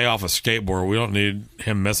bitch to stay off a skateboard. We don't need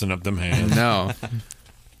him messing up them hands. No.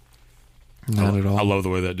 Not at all. I love the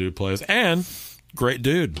way that dude plays. And great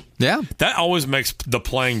dude. Yeah. That always makes the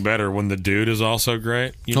playing better when the dude is also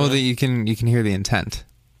great. You know? Well, you can hear the intent.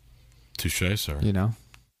 Touche, sir. You know.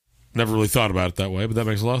 Never really thought about it that way, but that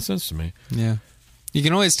makes a lot of sense to me. Yeah. You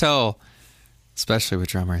can always tell, especially with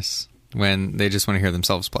drummers, when they just want to hear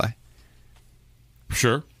themselves play.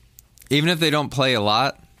 Sure. Even if they don't play a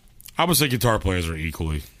lot. I would say guitar players are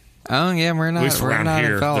equally, Oh yeah, we're not. at least we're around not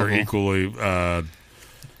here, infallible. they're equally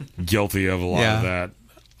guilty of a lot Yeah. of that.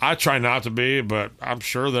 I try not to be, but I'm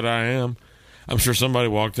sure that I am. I'm sure somebody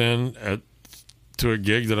walked in to a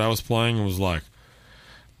gig that I was playing and was like,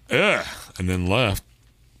 ugh, and then left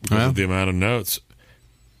because Yeah. of the amount of notes.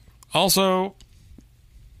 Also,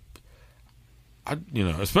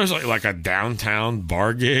 especially like a downtown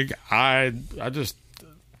bar gig, I just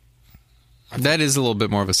That is a little bit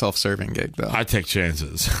more of a self-serving gig, though. I take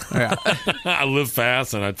chances. Yeah. I live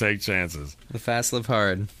fast and I take chances. The fast live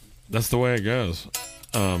hard. That's the way it goes.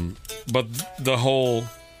 But the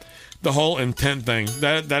whole intent thing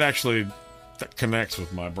that actually that connects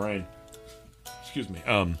with my brain. Excuse me.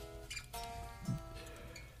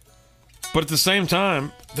 But at the same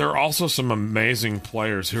time, there are also some amazing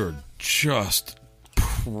players who are just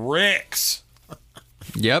pricks.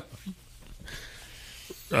 Yep.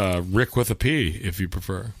 Rick with a P, if you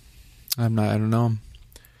prefer. I don't know him.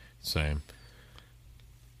 Same.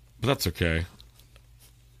 But that's okay.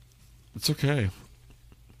 It's okay.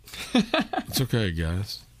 It's okay,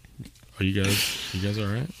 guys. Are you guys all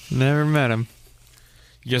right? Never met him.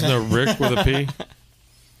 You guys know Rick with a P? You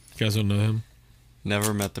guys don't know him?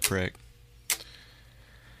 Never met the prick.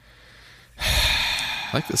 I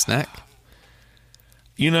like the snack.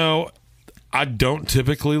 You know, I don't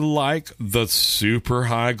typically like the super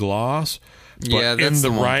high gloss. But Yeah, that's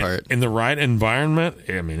the one right part. in the right environment,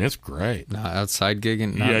 I mean, it's great. Not outside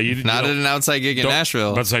gigging. Not, Yeah, you not don't- at an outside gig in Don't-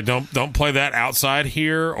 Nashville. But say don't play that outside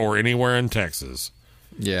here or anywhere in Texas.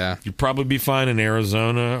 Yeah. You'd probably be fine in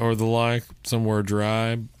Arizona or the like, somewhere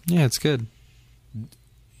dry. Yeah, it's good.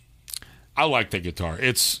 I like the guitar.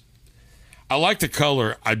 I like the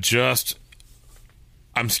color.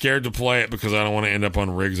 I'm scared to play it because I don't want to end up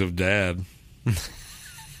on Rigs of Dad.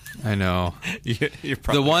 I know. You're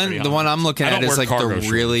probably The one I'm looking I at don't is wear like the cargo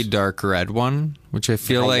really shorts. dark red one, which I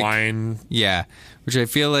feel like Hawaiian. yeah, which I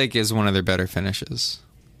feel like is one of their better finishes.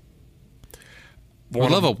 One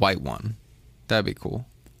I'd love of- a white one. That'd be cool.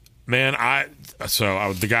 Man,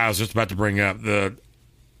 the guy I was just about to bring up, a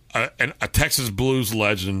Texas blues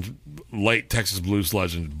legend, late Texas blues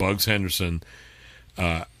legend, Bugs Henderson,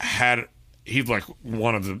 he's like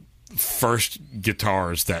one of the first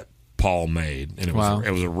guitars that Paul made, and it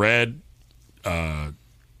was a red. I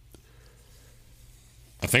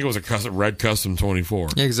think it was a red custom 24.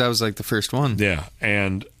 Yeah, because that was like the first one. Yeah,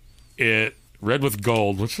 and it red with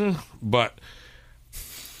gold, but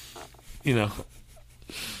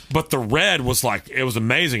but the red was like, it was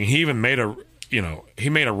amazing. He even made a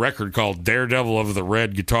record called Daredevil of the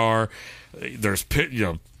Red Guitar. There's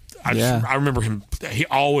I remember him. He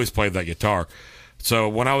always played that guitar. So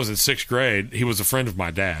when I was in 6th grade, he was a friend of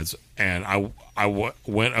my dad's, and I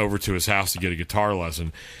went over to his house to get a guitar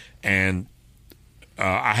lesson, and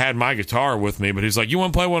I had my guitar with me, but he's like, "You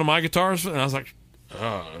want to play one of my guitars?" And I was like,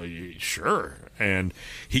 "Sure." And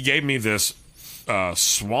he gave me this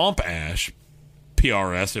Swamp Ash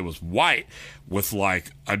PRS. It was white with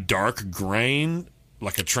like a dark grain,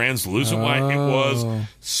 like a translucent white. It was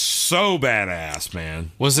so badass,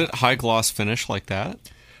 man. Was it high gloss finish like that?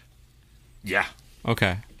 Yeah.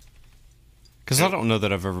 Okay. Because I don't know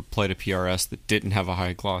that I've ever played a PRS that didn't have a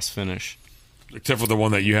high gloss finish. Except for the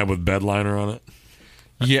one that you had with bedliner on it.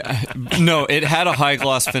 Yeah, no, it had a high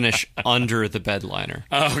gloss finish under the bed liner.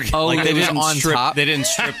 Okay. Oh, Like it was on strip, top. They didn't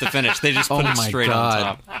strip the finish. They just Oh put it my straight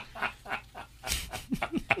God. on top.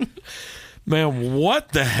 Man, what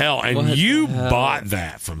the hell? And What you the hell? bought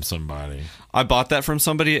that from somebody. I bought that from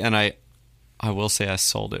somebody, and I will say I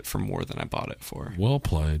sold it for more than I bought it for. Well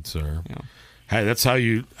played, sir. Yeah. Hey, that's how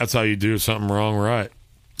you do something wrong right.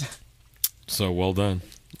 So well done.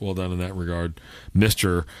 Well done in that regard,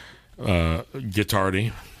 Mr.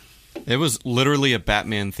 Guitardi. It was literally a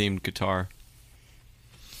Batman themed guitar.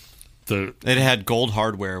 It had gold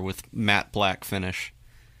hardware with matte black finish.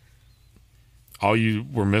 All you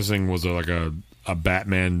were missing was a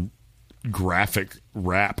Batman graphic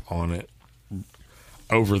wrap on it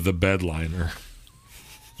over the bed liner.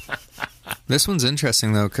 This one's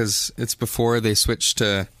interesting though because it's before they switched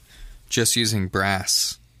to just using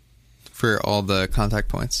brass for all the contact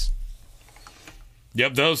points.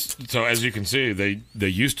 Yep, those. So as you can see, they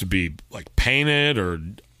used to be like painted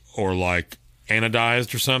or like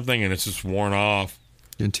anodized or something, and it's just worn off.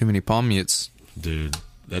 Doing too many palm mutes. Dude,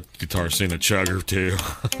 that guitar's seen a chugger too.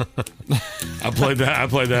 I played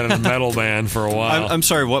that in a metal band for a while. I'm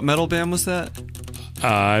sorry, what metal band was that?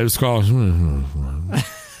 It was called.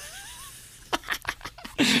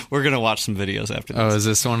 We're going to watch some videos after this. Oh, is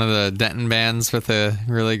this one of the Denton bands with a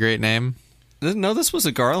really great name? No, this was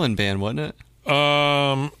a Garland band, wasn't it?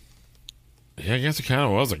 Yeah, I guess it kind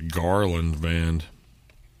of was a Garland band.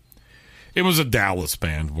 It was a Dallas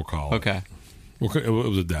band, we'll call it. Okay. It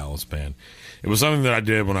was a Dallas band. It was something that I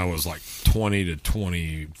did when I was like 20 to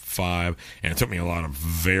 25, and it took me a lot of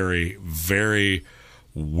very, very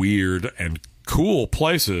weird and cool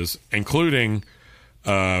places, including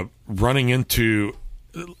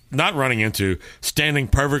standing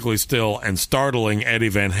perfectly still and startling Eddie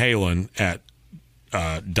Van Halen at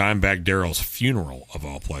Dimebag Darrell's funeral, of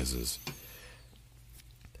all places.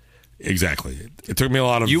 Exactly. It took me a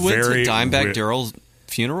lot of You went very to Dimebag Darrell's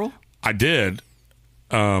funeral? I did.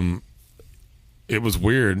 It was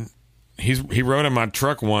weird. He rode in my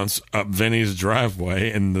truck once up Vinny's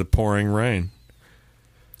driveway in the pouring rain.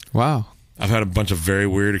 Wow. I've had a bunch of very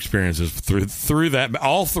weird experiences through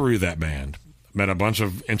that band. Met a bunch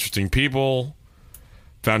of interesting people.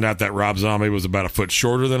 Found out that Rob Zombie was about a foot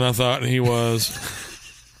shorter than I thought he was.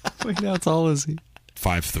 Wait, how tall is he?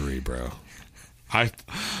 5'3", bro.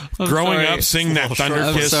 Growing up, seeing that Thunder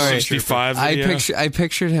I'm Kiss sorry. 65 video. I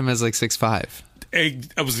pictured him as like 6'5".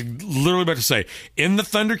 I was literally about to say, in the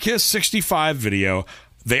Thunder Kiss 65 video,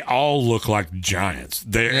 they all look like giants.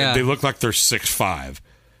 They look like they're 6'5".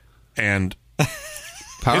 And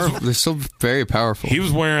They're still very powerful. he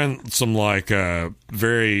was wearing some like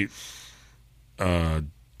very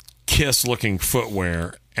Kiss-looking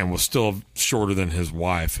footwear and was still shorter than his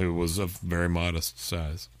wife, who was of very modest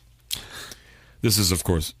size. This is, of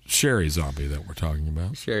course, Sherry Zombie that we're talking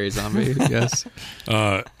about. Sherry Zombie, yes.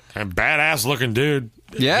 A badass-looking dude.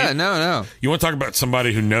 Yeah, no. You want to talk about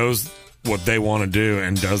somebody who knows what they want to do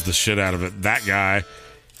and does the shit out of it? That guy,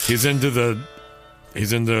 he's into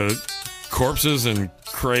corpses and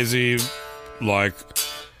crazy, like,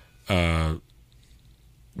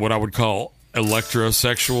 what I would call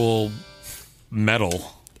electrosexual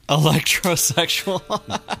metal. Electrosexual?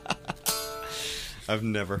 I've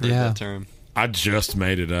never heard that term. I just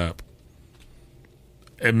made it up.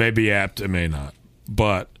 It may be apt, it may not.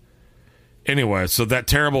 But anyway, so that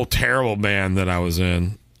terrible, terrible band that I was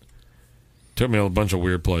in took me a bunch of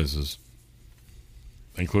weird places,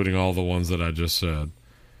 including all the ones that I just said.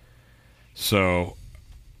 So,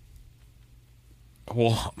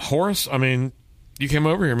 well, Horace, I mean, you came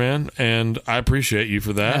over here, man, and I appreciate you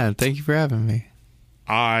for that. Yeah, thank you for having me.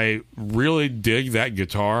 I really dig that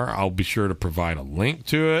guitar. I'll be sure to provide a link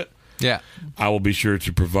to it. Yeah. I will be sure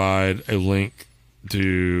to provide a link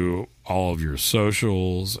to all of your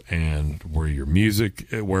socials and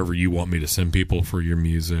wherever you want me to send people for your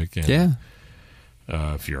music. And, Yeah.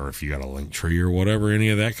 If you got a link tree or whatever, any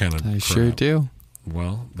of that kind of I crap. sure do.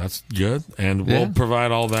 Well, that's good. And we'll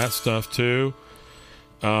provide all that stuff too.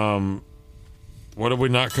 What did we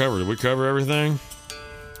not cover? Did we cover everything?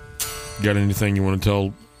 Got anything you want to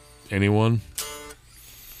tell anyone?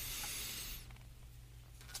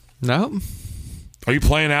 No. Are you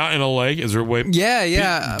playing out in a lake? Is there a way?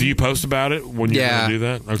 Yeah. Do you post about it when you're going to do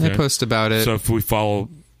that? Okay. I post about it. So if we follow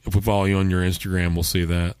you on your Instagram, we'll see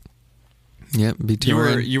that. Yep.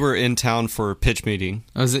 You were in town for pitch meeting.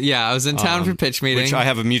 I was in town for pitch meeting. Which I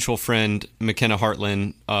have a mutual friend, McKenna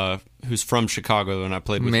Hartland, who's from Chicago, and I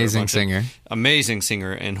played with amazing her. Singer. Amazing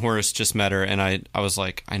singer. And Horace just met her, and I was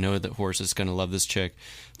like, I know that Horace is going to love this chick.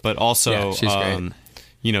 But also, she's great.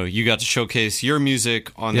 You got to showcase your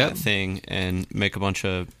music on that thing and make a bunch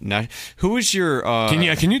of... Who was your...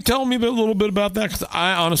 Can you tell me a little bit about that? Because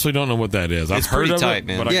I honestly don't know what that is. I've heard of tight, it,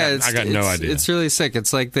 man. but I got no idea. It's really sick.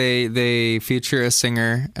 It's like they feature a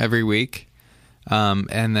singer every week,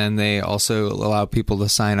 and then they also allow people to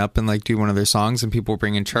sign up and like do one of their songs, and people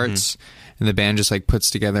bring in charts, and the band just like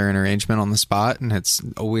puts together an arrangement on the spot, and it's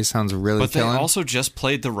always sounds really But killing. they also just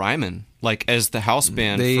played the Ryman, like as the house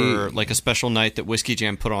band for like a special night that Whiskey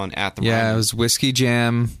Jam put on at the Ryman. Yeah, it was Whiskey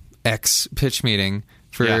Jam X pitch meeting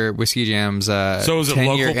for Whiskey Jam's So is it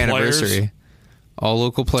 10-year local anniversary. players? all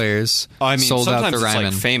local players. I mean, sold out sometimes the it's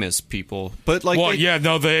Ryman. like famous people, but like Well, they- yeah,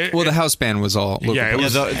 no, they. Well, the house band was all local. Yeah, it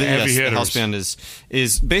players. was heavy the hitters. house band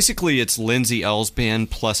is basically it's Lindsay L's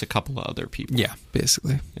band plus a couple of other people. Yeah,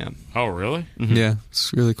 basically. Yeah. Oh, really? Yeah,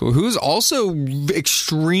 it's really cool. Who's also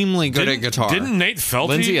extremely good at guitar. Didn't Nate Felty?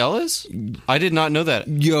 Lindsay Ellis? I did not know that.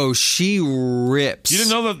 Yo, she rips. You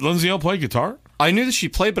didn't know that Lindsay L played guitar? I knew that she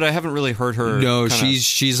played, but I haven't really heard her. No, kinda-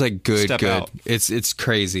 she's like good. step Good. out. It's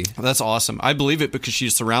crazy. That's awesome. I believe it because she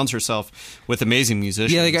surrounds herself with amazing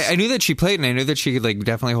musicians. Yeah, like I knew that she played, and I knew that she could like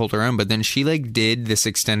definitely hold her own. But then she like did this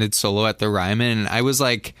extended solo at the Ryman, and I was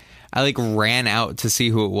like, I like ran out to see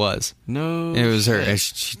who it was. No, It was her. shit.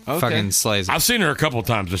 She Okay. fucking slays it. I've seen her a couple of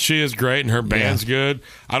times, and she is great, and her band's good.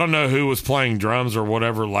 I don't know who was playing drums or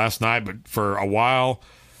whatever last night, but for a while,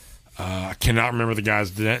 I cannot remember the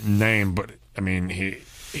guy's name, but I mean,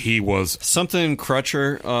 he was Something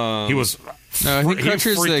Crutcher. he was. No, I think he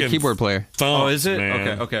Crutcher's the freaking keyboard player. thumped, Oh, is it?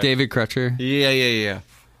 man. Okay. David Crutcher. Yeah.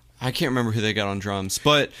 I can't remember who they got on drums,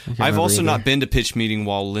 but I've remember also either. not been to pitch meeting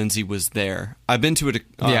while Lindsay was there. I've been to it,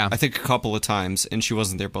 Yeah. I think a couple of times, and she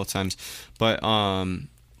wasn't there both times. But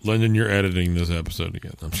Lyndon, you're editing this episode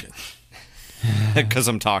again. I'm just kidding. because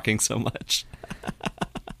I'm talking so much.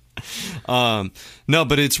 No,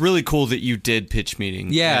 but it's really cool that you did pitch meeting.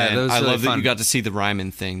 Yeah, And that was I really love that fun. you got to see the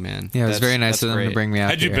Ryman thing, man. Yeah, it was very nice that's of them to great. bring me out.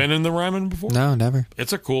 Had you there. been in the Ryman before? No, never.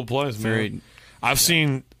 It's a cool place, man. Very- I've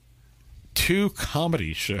seen 2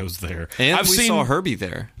 comedy shows there. And I've we seen saw Herbie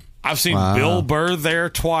there. I've seen Wow. Bill Burr there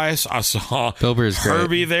twice. I saw Bill Burr's great.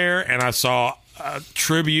 Herbie there, and I saw a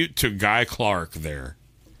tribute to Guy Clark there.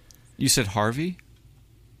 You said Harvey?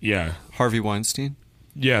 Yeah, Harvey Weinstein?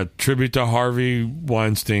 yeah, tribute to Harvey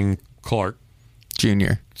Weinstein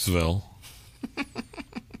Junior. Clarksville.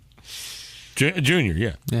 Junior,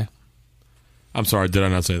 yeah. Yeah. I'm sorry, did I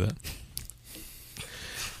not say that?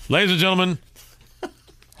 Ladies and gentlemen,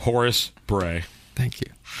 Horace Bray. Thank you.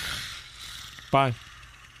 Bye.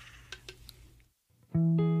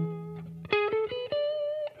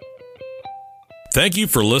 Thank you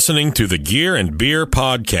for listening to the Gear and Beer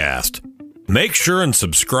Podcast. Make sure and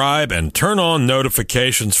subscribe and turn on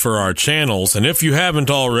notifications for our channels, and if you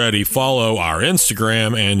haven't already, follow our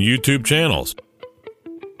Instagram and YouTube channels.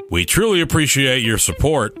 We truly appreciate your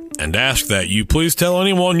support and ask that you please tell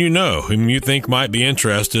anyone you know whom you think might be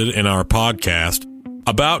interested in our podcast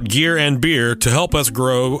about gear and beer to help us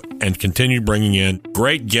grow and continue bringing in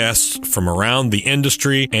great guests from around the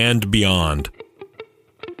industry and beyond.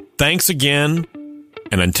 Thanks again,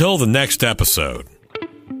 and until the next episode.